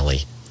Trump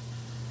rally.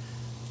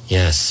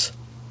 Yes.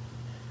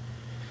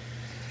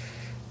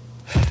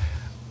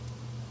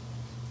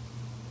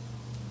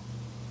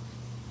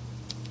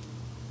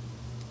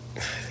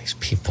 These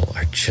people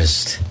are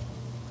just...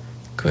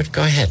 Good,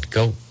 go ahead.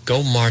 Go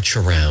march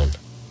around.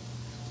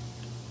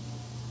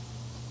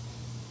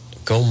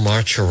 Go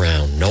march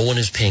around. No one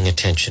is paying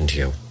attention to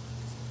you.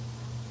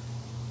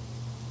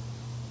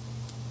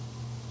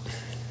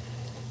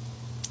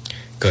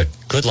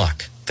 Good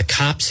luck. The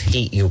cops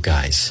hate you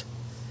guys.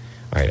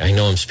 All right, I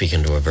know I'm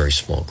speaking to a very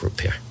small group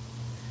here.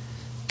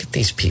 Look at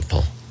these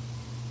people.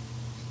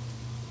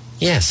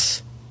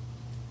 Yes.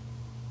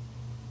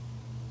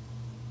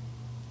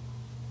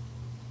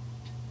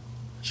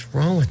 What's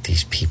wrong with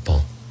these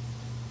people?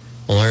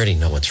 Well, I already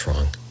know what's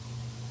wrong.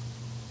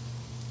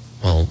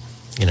 Well,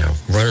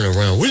 running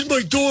around. Where's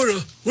my daughter?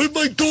 Where's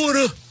my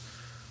daughter?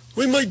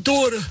 Where's my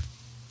daughter?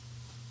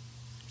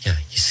 Yeah,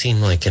 you seem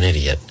like an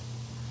idiot.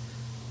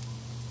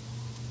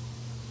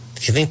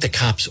 Do you think the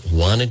cops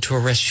wanted to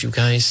arrest you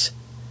guys?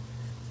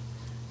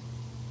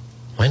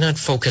 Why not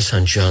focus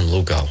on John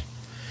Lugo?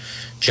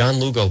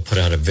 John Lugo put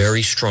out a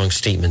very strong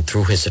statement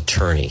through his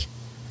attorney.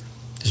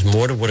 There's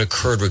more to what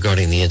occurred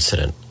regarding the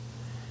incident.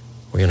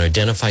 We're going to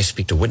identify,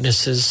 speak to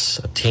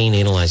witnesses, obtain,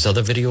 analyze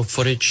other video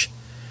footage.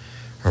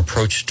 Our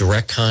approach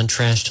direct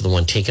contrast to the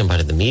one taken by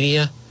the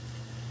media.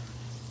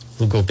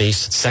 Lugo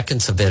based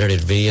seconds of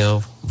edited video,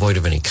 void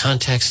of any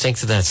context.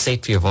 Thanks to that,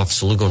 safety of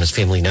Officer Lugo and his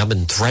family now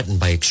been threatened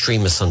by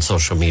extremists on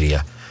social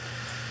media.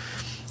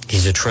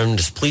 He's a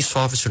tremendous police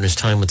officer in his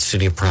time with the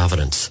city of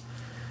Providence.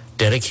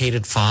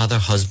 Dedicated father,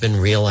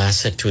 husband, real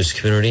asset to his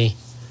community.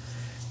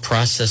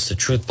 Process the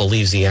truth,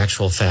 believes the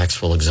actual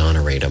facts will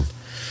exonerate him.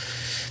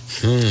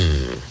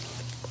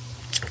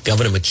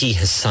 Governor McKee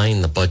has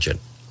signed the budget.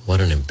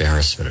 What an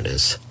embarrassment it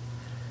is.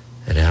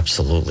 It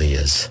absolutely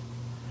is.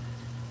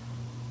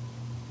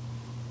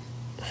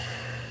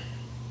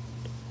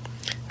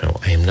 No,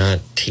 I am not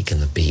taking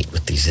the bait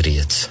with these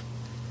idiots.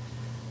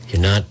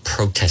 You're not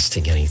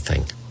protesting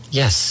anything.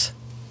 Yes,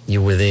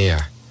 you were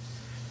there.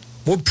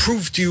 What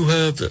proof do you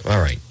have? All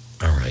right.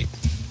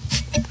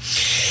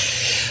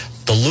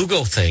 The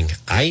Lugo thing,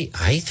 I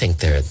think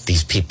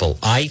these people,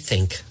 I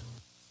think,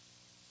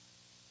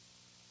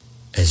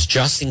 as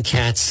Justin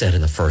Katz said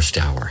in the first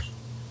hour,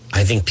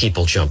 I think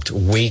people jumped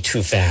way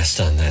too fast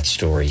on that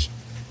story.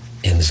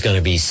 And there's going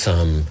to be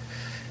some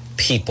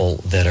people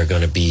that are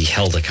going to be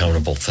held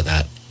accountable for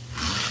that.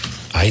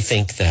 I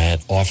think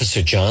that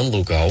Officer John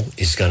Lugo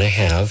is going to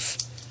have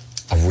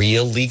a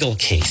real legal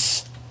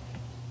case.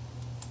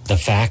 The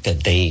fact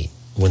that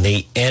when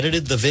they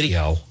edited the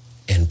video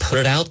and put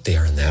it out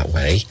there in that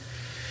way,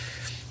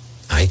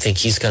 I think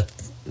he's got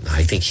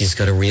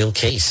a real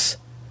case.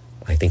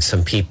 I think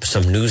some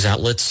news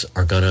outlets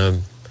are going to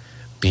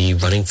be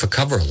running for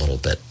cover a little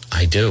bit.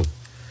 I do.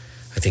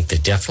 I think they're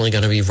definitely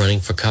going to be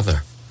running for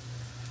cover.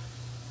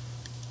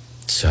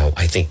 So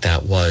I think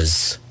that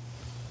was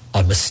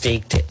a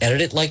mistake to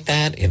edit it like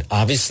that. It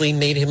obviously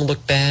made him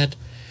look bad.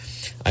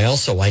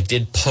 I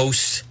did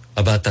post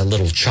about that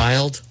little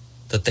child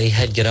that they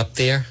had get up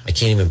there. I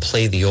can't even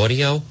play the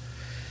audio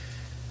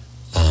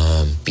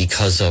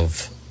because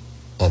of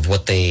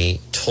what they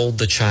told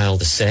the child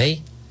to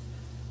say.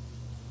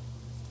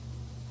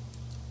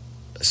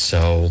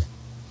 So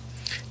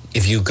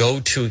if you go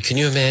to, can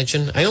you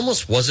imagine? I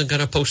almost wasn't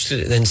going to post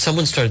it. Then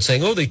someone started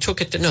saying, oh, they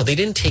took it down. No, they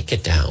didn't take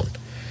it down.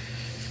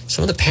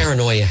 Some of the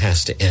paranoia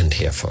has to end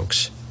here,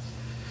 folks.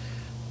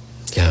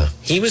 Yeah,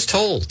 he was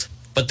told.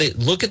 But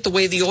look at the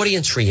way the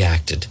audience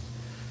reacted.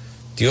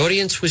 The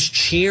audience was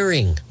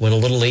cheering when a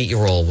little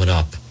 8-year-old went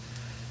up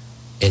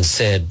and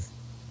said,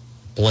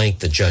 blank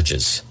the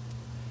judges.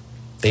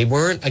 They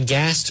weren't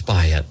aghast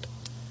by it.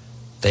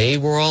 They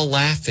were all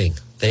laughing.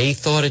 They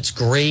thought it's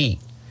great.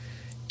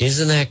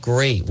 Isn't that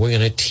great? We're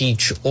going to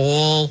teach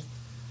all,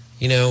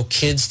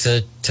 kids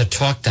to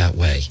talk that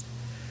way.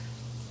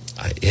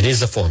 It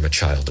is a form of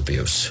child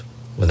abuse,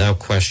 without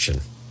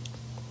question.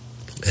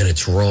 And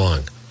it's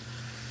wrong.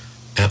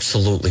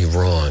 Absolutely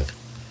wrong.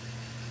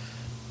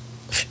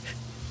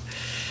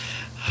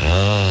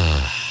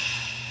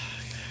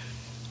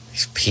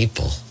 These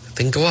people.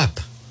 Then go up.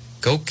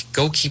 Go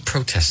keep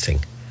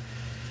protesting.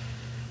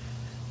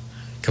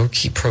 Go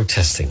keep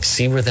protesting.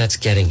 See where that's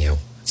getting you.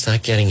 It's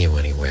not getting you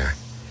anywhere.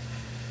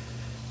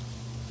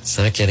 It's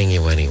not getting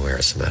you anywhere,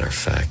 as a matter of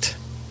fact.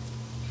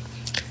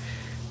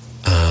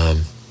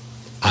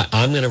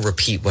 I'm going to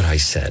repeat what I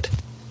said.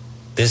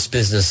 This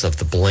business of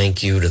the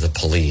blank you to the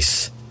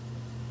police.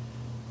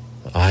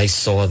 I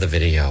saw the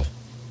video.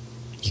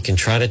 You can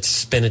try to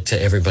spin it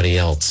to everybody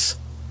else.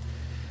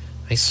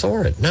 I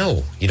saw it.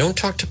 No, you don't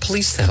talk to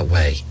police that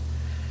way.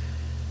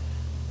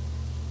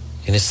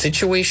 In a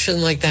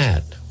situation like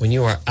that, when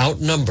you are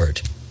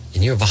outnumbered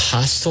and you have a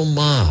hostile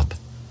mob,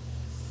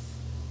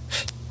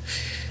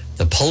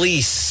 the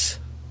police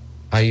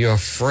are your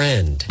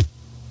friend.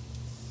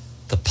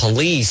 The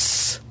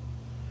police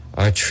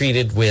are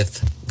treated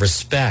with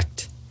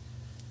respect.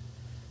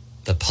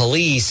 The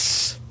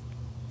police...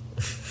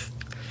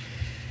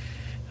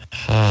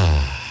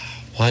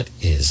 what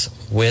is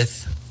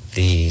with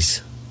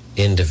these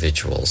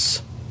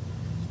individuals?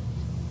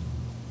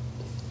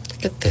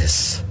 Look at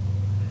this.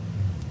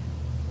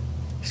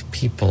 These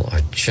people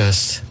are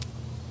just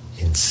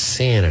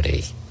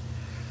insanity.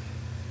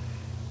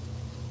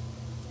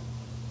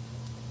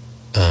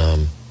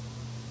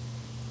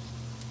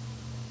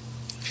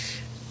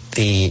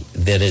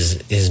 That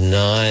is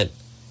not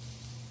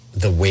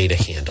the way to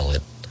handle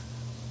it.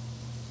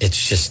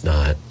 It's just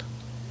not.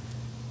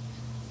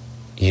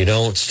 You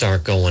don't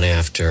start going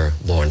after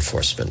law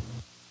enforcement.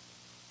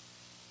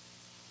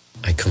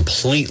 I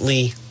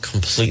completely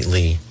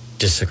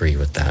disagree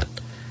with that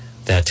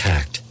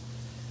tact.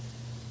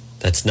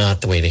 That's not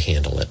the way to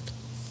handle it.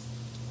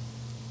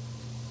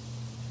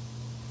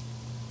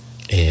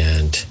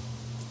 And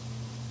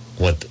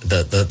what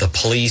the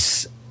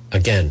police,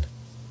 again,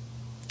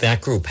 that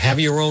group, have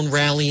your own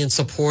rally in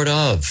support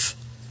of.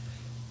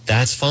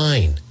 That's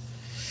fine.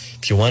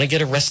 If you want to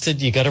get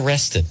arrested, you got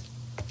arrested.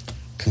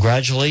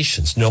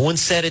 Congratulations. No one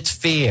said it's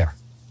fair.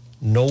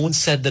 No one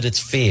said that it's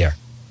fair.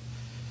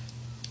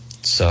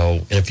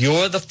 So, if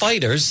you're the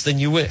fighters, then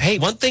you would. Hey,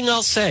 one thing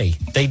I'll say: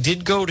 they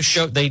did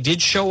show up. They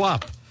did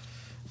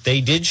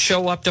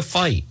show up to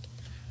fight.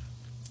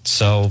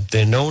 So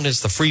they're known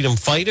as the Freedom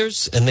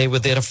Fighters, and they were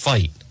there to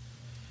fight,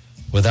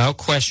 without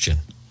question.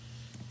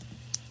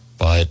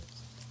 But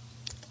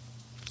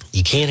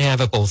you can't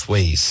have it both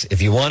ways.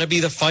 If you want to be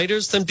the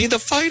fighters, then be the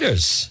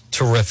fighters.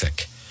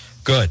 Terrific,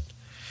 good.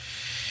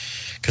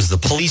 Because the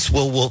police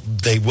will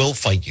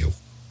fight you.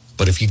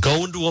 But if you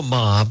go into a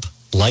mob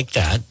like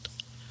that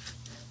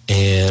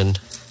and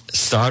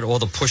start all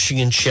the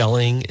pushing and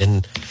shelling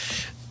and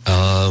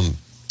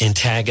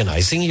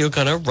antagonizing, you're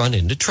going to run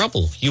into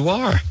trouble. You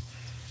are.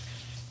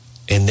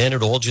 And then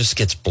it all just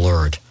gets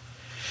blurred.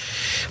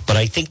 But But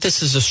I think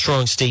this is a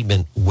strong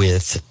statement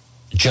with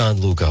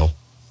John Lugo.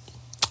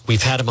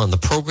 We've had him on the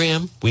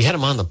program. We had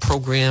him on the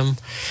program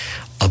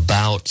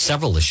about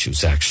several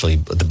issues, actually.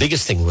 The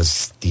biggest thing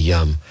was the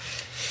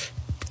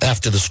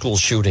after the school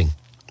shooting.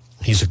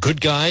 He's a good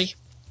guy.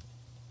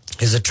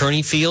 His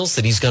attorney feels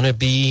that he's going to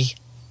be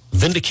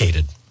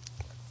vindicated.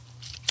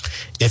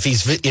 If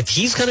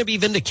he's going to be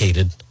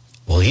vindicated,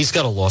 well, he's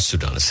got a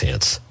lawsuit on his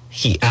hands.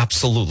 He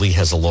absolutely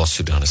has a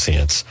lawsuit on his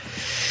hands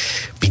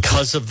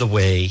because of the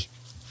way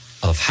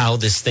of how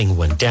this thing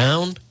went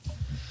down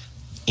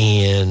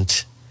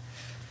and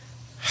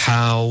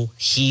how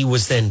he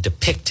was then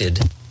depicted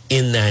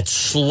in that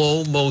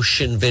slow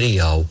motion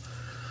video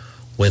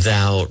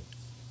without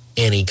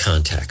any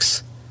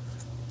context.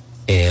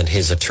 And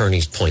his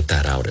attorneys point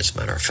that out, as a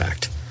matter of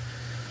fact.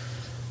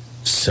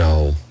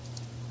 So,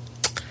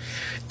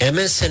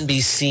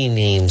 MSNBC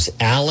names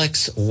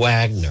Alex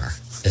Wagner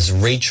as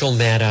Rachel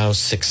Maddow's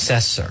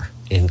successor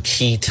in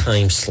key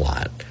time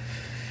slot.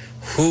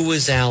 Who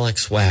is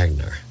Alex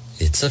Wagner?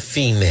 It's a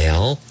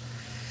female.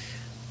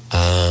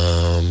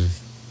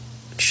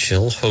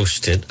 She'll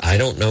host it. I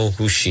don't know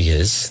who she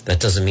is. That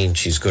doesn't mean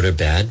she's good or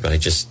bad, but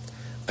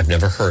I've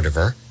never heard of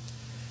her.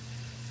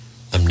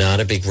 I'm not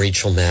a big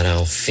Rachel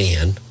Maddow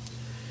fan.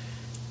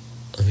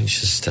 Let me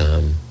just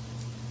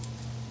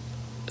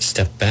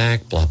step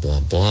back, blah, blah,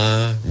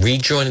 blah.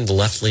 Rejoining the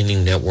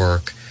left-leaning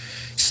network,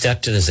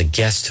 stepped in as a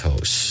guest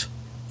host.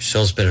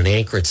 She's been an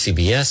anchor at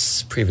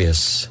CBS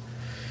previous.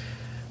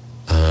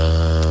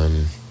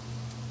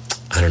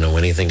 I don't know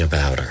anything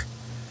about her.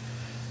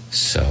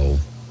 So,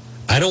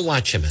 I don't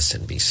watch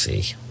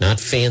MSNBC. Not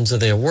fans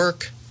of their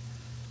work.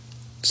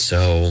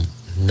 So,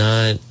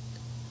 not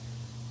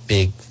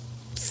big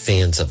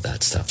fans of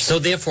that stuff. So,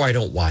 therefore, I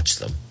don't watch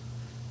them.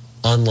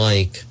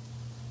 Unlike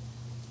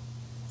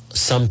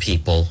some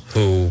people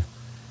who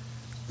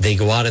they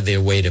go out of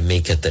their way to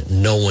make it that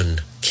no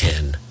one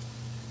can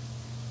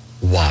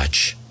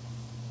watch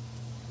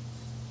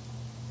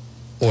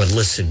or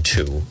listen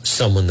to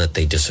someone that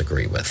they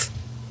disagree with,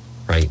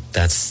 right?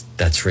 That's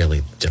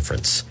really the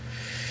difference.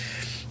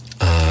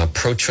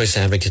 Pro-choice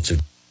advocates who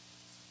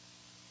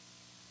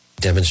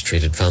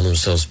demonstrated found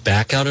themselves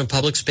back out in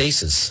public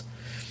spaces.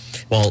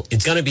 Well,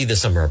 it's going to be the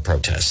summer of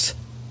protests.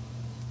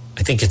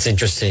 I think it's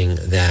interesting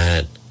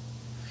that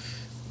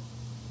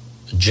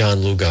John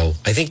Lugo,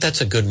 I think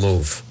that's a good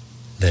move,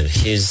 that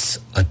his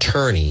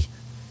attorney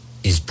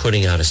is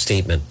putting out a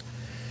statement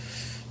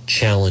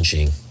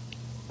challenging.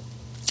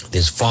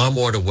 There's far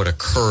more to what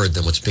occurred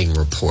than what's being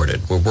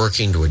reported. We're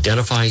working to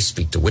identify,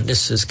 speak to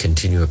witnesses,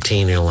 continue to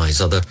obtain, analyze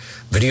other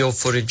video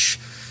footage.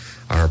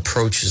 Our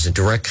approach is in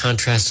direct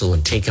contrast to the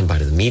one taken by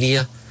the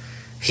media.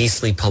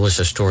 Hastily published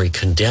a story,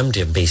 condemned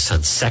him based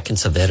on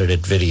seconds of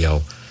edited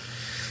video,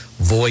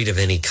 void of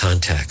any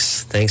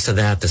context. Thanks to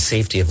that, the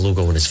safety of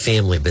Lugo and his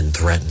family have been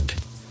threatened.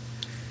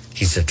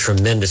 He's a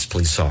tremendous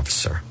police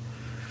officer,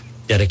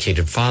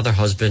 dedicated father,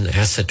 husband,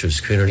 asset to his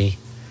community.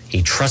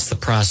 He trusts the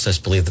process,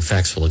 believes the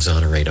facts will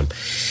exonerate him.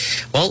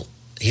 Well,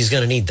 he's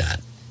going to need that.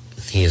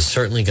 He is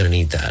certainly going to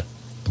need that.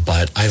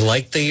 But I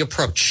like the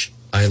approach.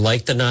 I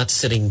like the not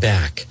sitting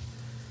back.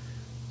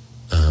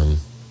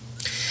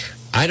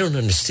 I don't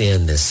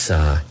understand this.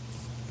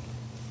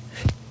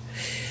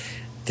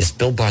 This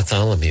Bill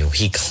Bartholomew.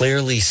 He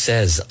clearly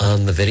says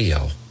on the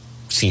video.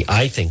 See,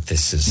 I think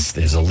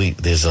there's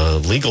a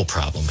legal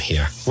problem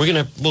here.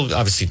 We'll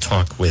obviously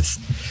talk with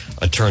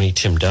Attorney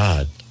Tim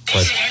Dodd,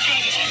 but.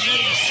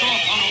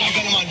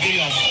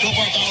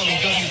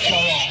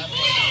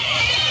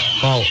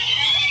 Well,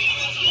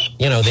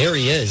 there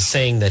he is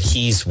saying that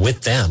he's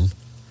with them.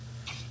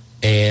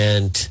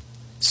 And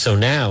so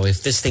now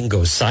if this thing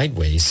goes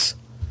sideways,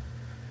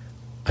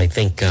 I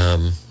think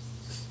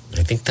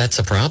that's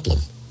a problem,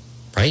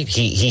 right?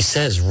 He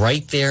says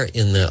right there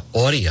in the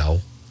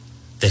audio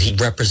that he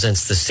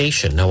represents the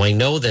station. Now, I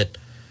know that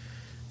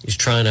he's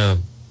trying to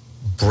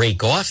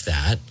break off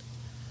that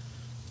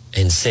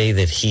and say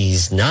that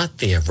he's not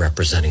there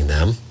representing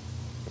them.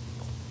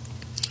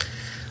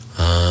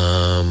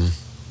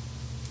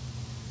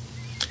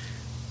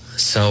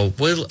 So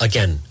we'll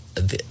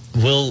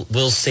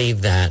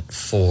save that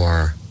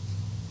for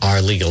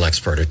our legal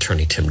expert,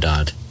 Attorney Tim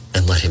Dodd,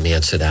 and let him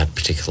answer that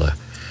particular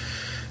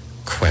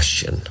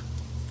question.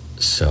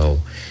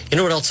 So, you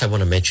know what else I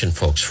want to mention,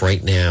 folks?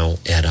 Right now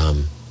at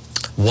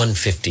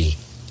 1:50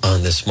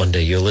 on this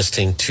Monday, you're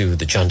listening to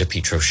the John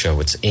DePietro Show.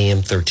 It's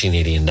AM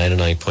 1380 and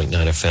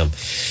 99.9 FM.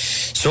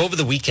 So over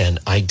the weekend,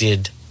 I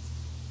did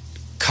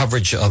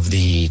coverage of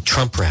the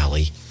Trump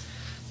rally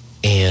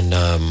and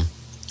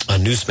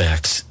on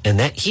Newsmax, and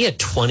that he had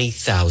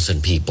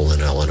 20,000 people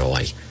in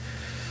Illinois.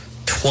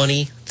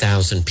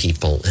 20,000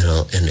 people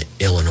in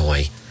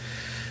Illinois.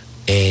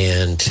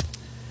 And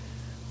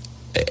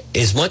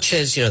as much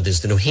as, there's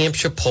the New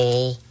Hampshire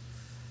poll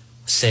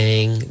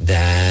saying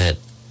that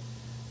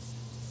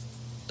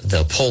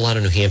the poll out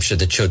of New Hampshire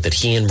that showed that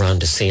he and Ron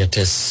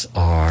DeSantis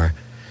are,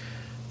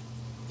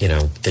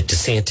 that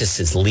DeSantis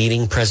is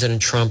leading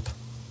President Trump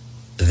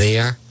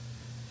there.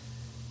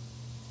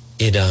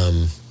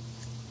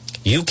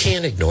 You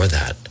can't ignore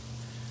that.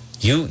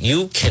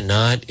 You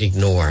cannot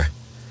ignore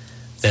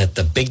that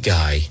the big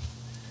guy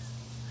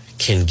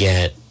can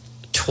get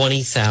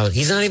 20,000.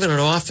 He's not even in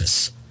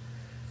office.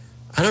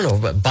 I don't know,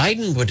 but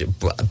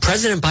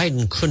President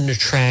Biden couldn't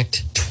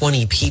attract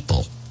 20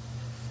 people,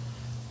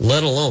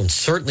 let alone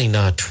certainly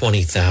not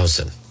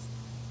 20,000.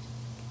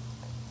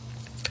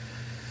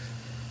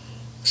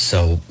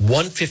 So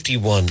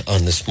 151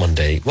 on this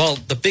Monday. Well,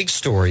 the big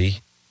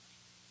story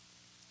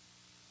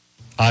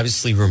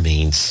obviously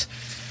remains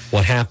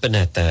what happened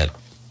at that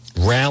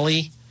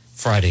rally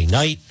Friday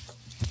night,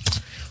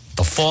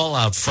 the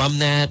fallout from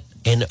that,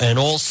 and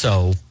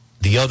also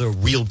the other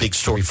real big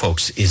story,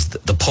 folks, is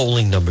the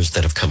polling numbers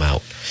that have come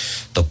out.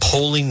 The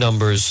polling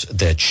numbers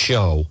that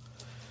show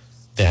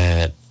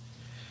that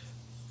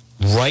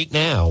right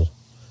now,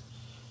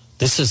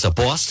 this is a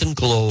Boston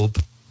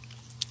Globe,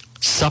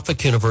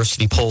 Suffolk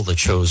University poll that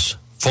shows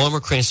former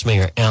Cranston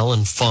Mayor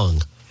Alan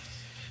Fung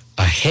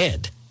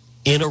ahead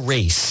in a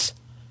race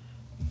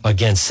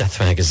against Seth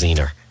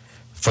Magaziner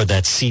for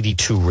that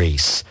CD2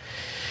 race.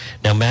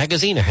 Now,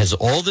 Magaziner has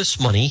all this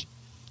money,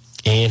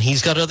 and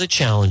he's got other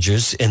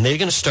challengers, and they're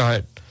going to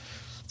start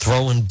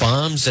throwing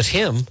bombs at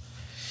him.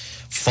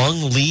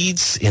 Fung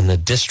leads in the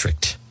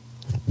district.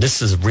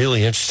 This is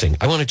really interesting.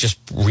 I want to just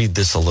read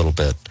this a little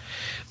bit.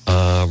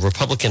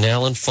 Republican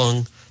Alan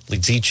Fung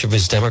leads each of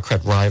his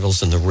Democrat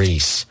rivals in the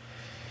race.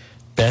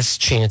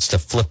 Best chance to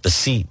flip a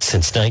seat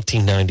since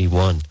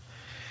 1991.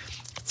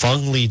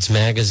 Fung leads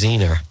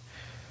Magaziner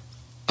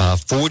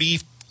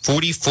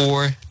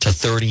 44 to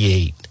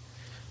 38.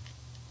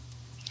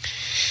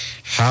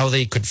 How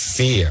they could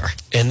fare.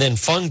 And then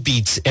Fung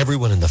beats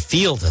everyone in the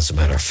field, as a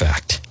matter of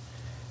fact.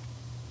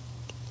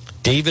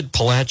 David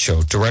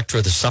Palaccio, director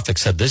of the Suffolk,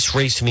 said, this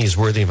race to me is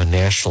worthy of a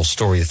national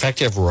story. The fact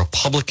you have a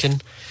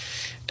Republican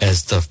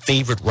as the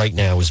favorite right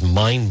now is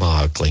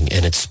mind-boggling,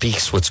 and it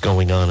speaks what's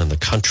going on in the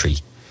country.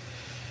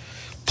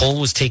 Poll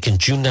was taken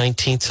June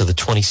 19th to the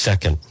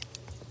 22nd.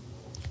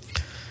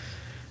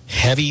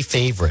 Heavy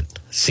favorite.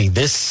 See,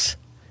 this,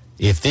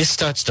 if this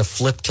starts to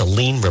flip to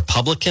lean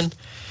Republican,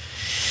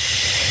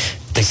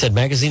 they said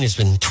Magazine has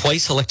been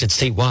twice elected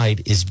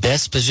statewide, is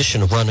best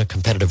positioned to run a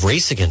competitive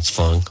race against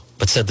Fung,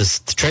 but said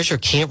the treasurer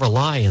can't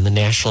rely on the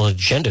national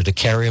agenda to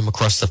carry him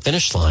across the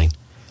finish line.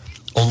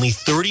 Only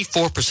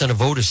 34% of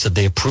voters said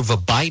they approve of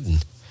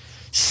Biden.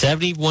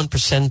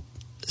 71%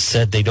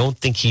 said they don't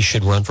think he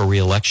should run for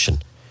re-election.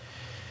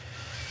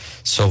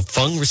 So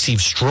Fung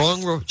received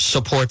strong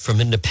support from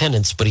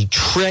independents, but he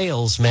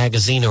trails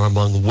Magaziner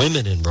among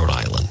women in Rhode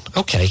Island.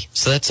 Okay,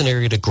 so that's an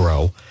area to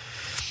grow.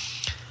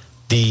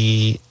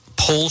 The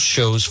poll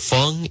shows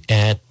Fung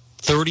at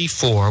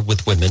 34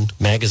 with women,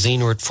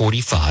 Magaziner at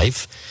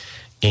 45,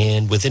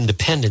 and with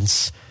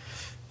independents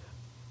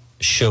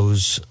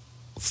shows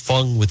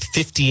Fung with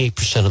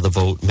 58% of the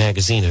vote,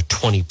 Magaziner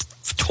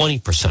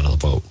 20% of the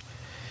vote.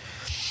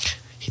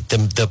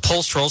 The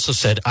pollster also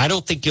said, I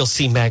don't think you'll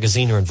see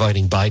Magaziner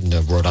inviting Biden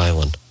to Rhode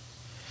Island.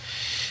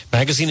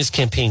 Magaziner's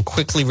campaign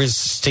quickly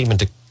released a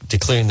statement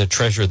declaring the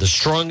treasurer the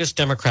strongest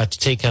Democrat to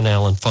take on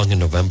Alan Fung in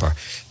November.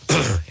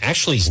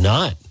 Actually, he's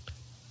not.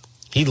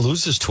 He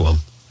loses to him.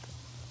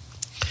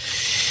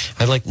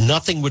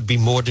 Nothing would be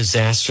more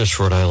disastrous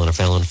for Rhode Island if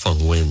Alan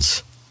Fung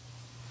wins.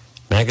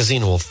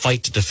 Magaziner will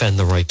fight to defend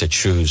the right to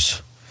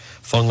choose.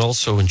 Fung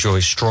also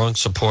enjoys strong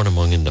support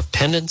among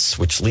independents,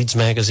 which leads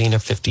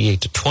Magaziner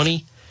 58 to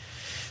 20.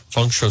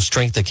 Fung shows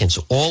strength against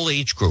all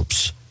age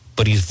groups,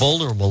 but he's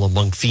vulnerable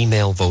among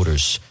female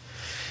voters.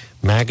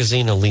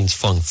 Magaziner leans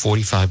Fung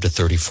 45 to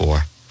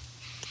 34.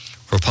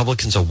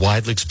 Republicans are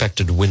widely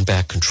expected to win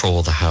back control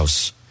of the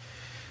House,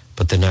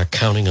 but they're not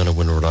counting on a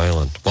win in Rhode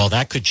Island. Well,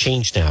 that could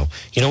change now.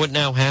 You know what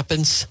now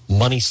happens?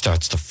 Money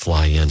starts to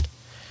fly in.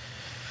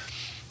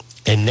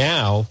 And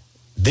now,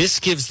 this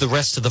gives the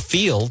rest of the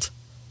field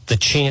the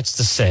chance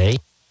to say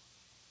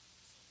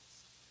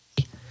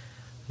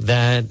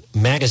that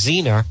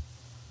Magaziner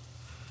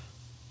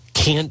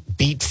can't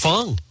beat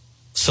Fung,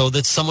 so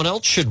that someone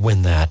else should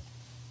win that.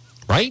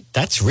 Right?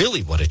 That's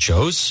really what it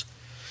shows.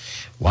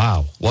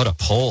 Wow, what a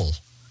poll.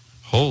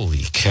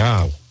 Holy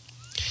cow.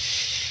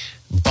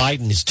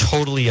 Biden is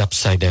totally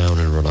upside down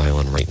in Rhode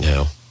Island right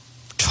now.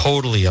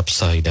 Totally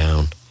upside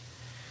down.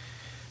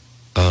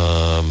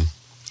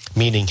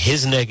 Meaning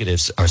his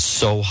negatives are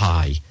so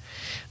high.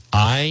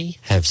 I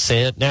have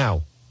said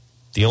now,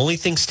 the only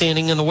thing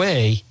standing in the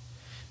way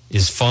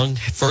is Fung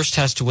first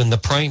has to win the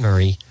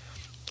primary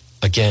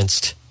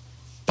against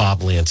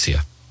Bob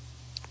Lancia.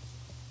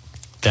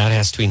 That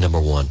has to be number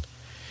one.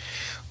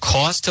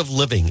 Cost of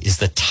living is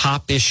the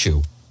top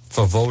issue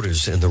for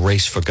voters in the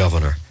race for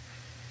governor.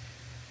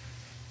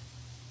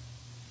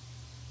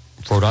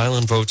 Rhode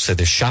Island votes say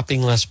they're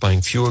shopping less,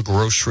 buying fewer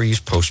groceries,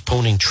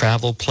 postponing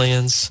travel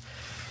plans.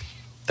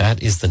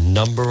 That is the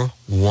number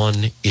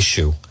one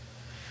issue.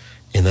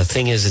 And the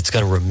thing is, it's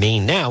going to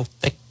remain now.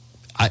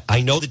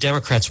 I know the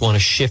Democrats want to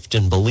shift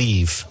and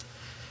believe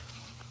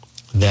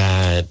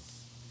that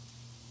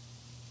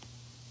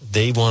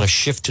they want to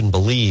shift and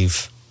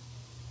believe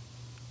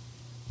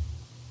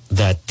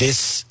that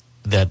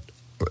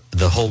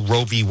the whole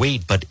Roe v.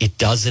 Wade, but it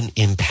doesn't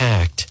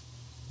impact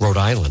Rhode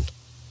Island.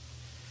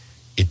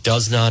 It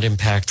does not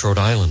impact Rhode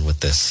Island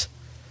with this.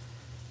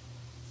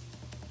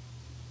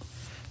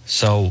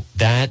 So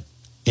that,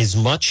 as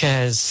much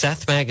as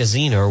Seth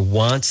Magaziner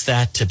wants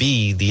that to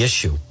be the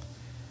issue,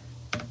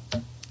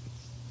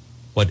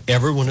 what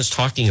everyone is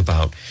talking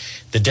about,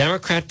 the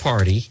Democrat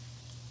Party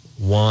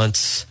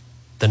wants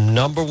the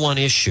number one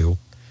issue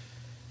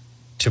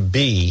to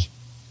be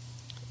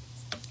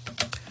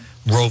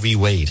Roe v.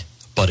 Wade,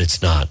 but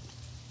it's not.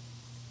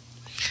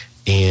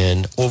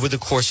 And over the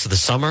course of the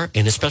summer,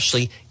 and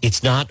especially,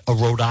 it's not a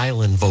Rhode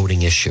Island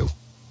voting issue.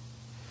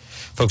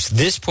 Folks,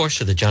 this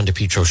portion of the John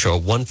DePietro Show,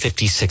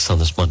 156 on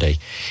this Monday,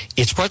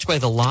 it's brought to you by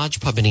the Lodge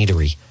Pub and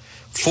Eatery,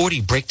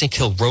 40 Breakneck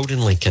Hill Road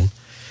in Lincoln,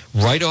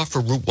 right off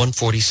of Route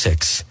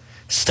 146.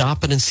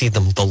 Stop in and see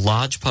them, the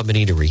Lodge Pub and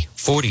Eatery,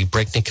 40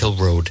 Breakneck Hill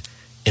Road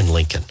in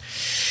Lincoln.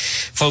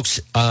 Folks,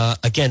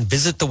 again,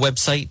 visit the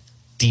website,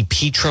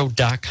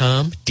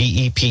 DePietro.com,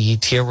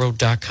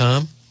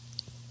 DePietro.com,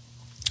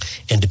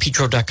 and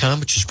DePietro.com,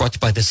 which is brought to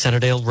you by the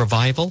Centerdale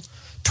Revival,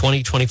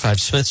 2025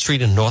 Smith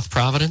Street in North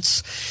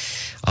Providence.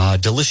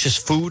 Delicious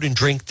food and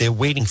drink, they're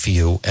waiting for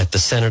you at the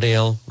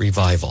Centerdale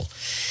Revival.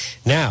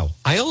 Now,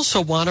 I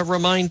also want to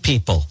remind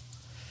people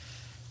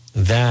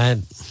that,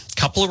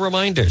 couple of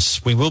reminders,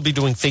 we will be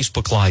doing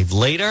Facebook Live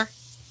later.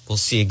 We'll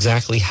see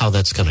exactly how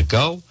that's going to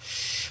go.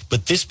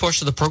 But this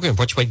portion of the program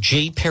brought to you by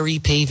J. Perry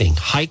Paving.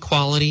 High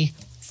quality,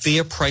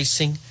 fair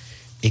pricing,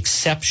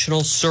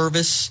 exceptional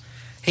service.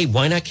 Hey,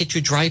 why not get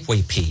your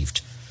driveway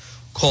paved?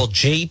 Call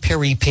J.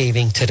 Perry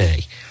Paving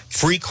today.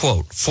 Free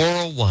quote,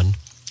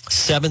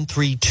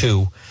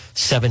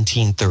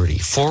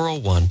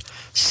 401-732-1730.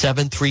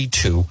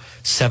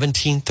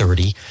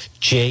 401-732-1730.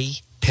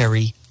 J.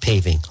 Perry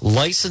Paving.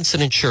 Licensed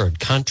and insured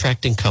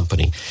contracting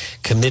company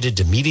committed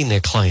to meeting their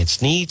clients'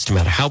 needs, no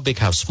matter how big,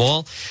 how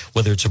small,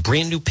 whether it's a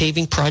brand new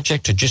paving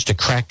project or just a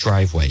cracked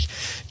driveway.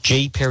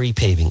 J. Perry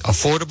Paving.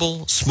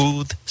 Affordable,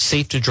 smooth,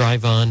 safe to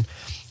drive on.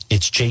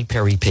 It's J.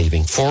 Perry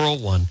Paving.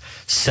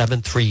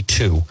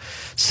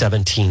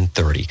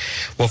 401-732-1730.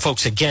 Well,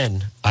 folks,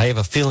 again, I have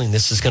a feeling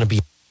this is going to be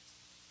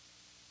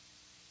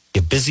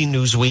a busy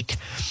news week.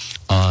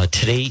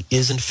 Today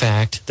is, in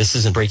fact, this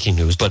isn't breaking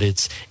news, but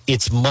it's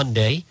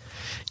Monday.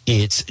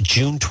 It's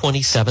June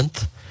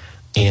 27th,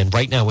 and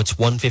right now it's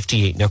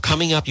 1:58. Now,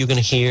 coming up, you're going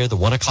to hear the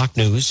 1 o'clock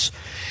news,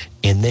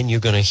 and then you're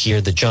going to hear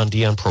the John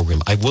Dion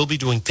program. I will be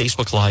doing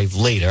Facebook Live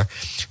later,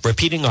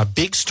 repeating our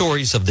big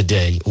stories of the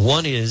day.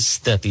 One is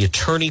that the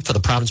attorney for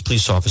the Providence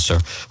police officer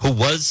who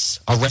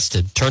was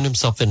arrested, turned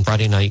himself in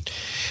Friday night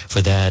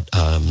for that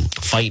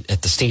fight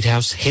at the State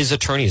House. His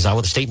attorney is out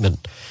with a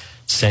statement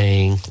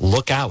saying,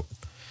 look out.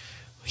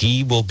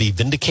 He will be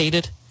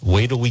vindicated.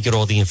 Wait till we get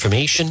all the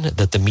information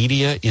that the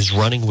media is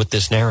running with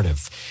this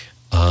narrative.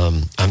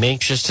 I'm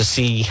anxious to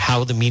see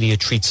how the media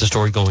treats the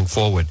story going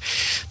forward.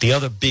 The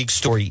other big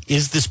story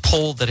is this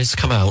poll that has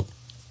come out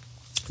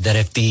that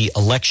if the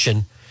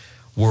election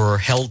were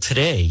held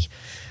today,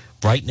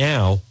 right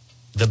now,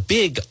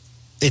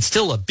 it's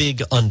still a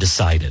big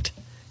undecided.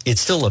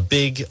 It's still a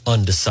big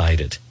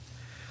undecided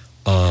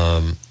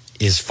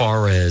as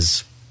far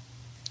as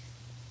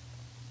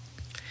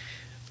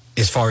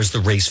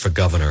the race for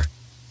governor.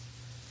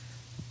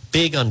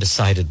 Big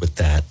undecided with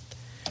that.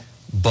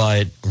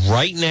 But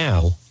right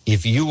now,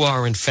 if you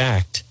are, in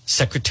fact,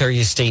 Secretary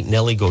of State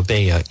Nellie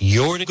Gorbea,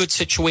 you're in a good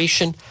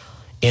situation.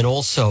 And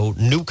also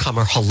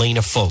newcomer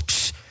Helena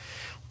Foulkes.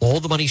 All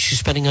the money she's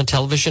spending on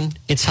television,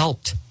 it's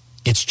helped.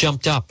 It's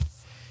jumped up.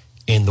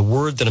 And the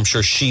word that I'm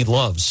sure she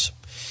loves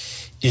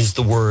is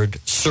the word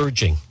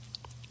surging.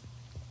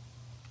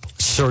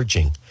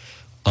 Surging.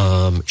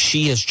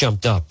 She has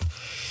jumped up.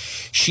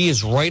 She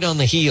is right on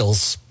the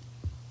heels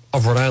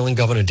of Rhode Island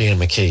Governor Dan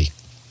McKee.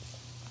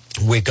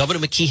 Where Governor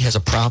McKee has a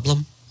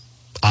problem,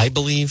 I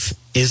believe,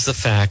 is the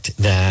fact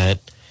that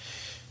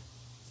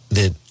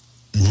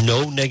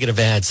no negative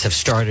ads have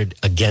started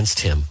against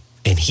him,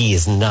 and he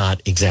is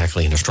not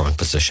exactly in a strong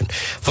position.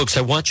 Folks,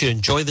 I want you to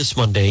enjoy this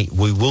Monday.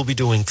 We will be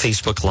doing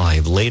Facebook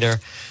Live later.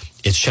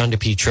 It's John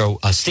DePietro.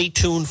 Stay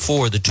tuned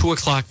for the 2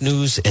 o'clock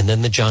news and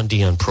then the John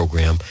Dion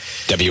program.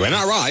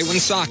 WNRI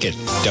Woonsocket,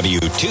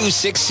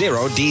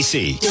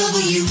 W260DC.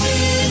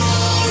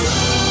 WNRI.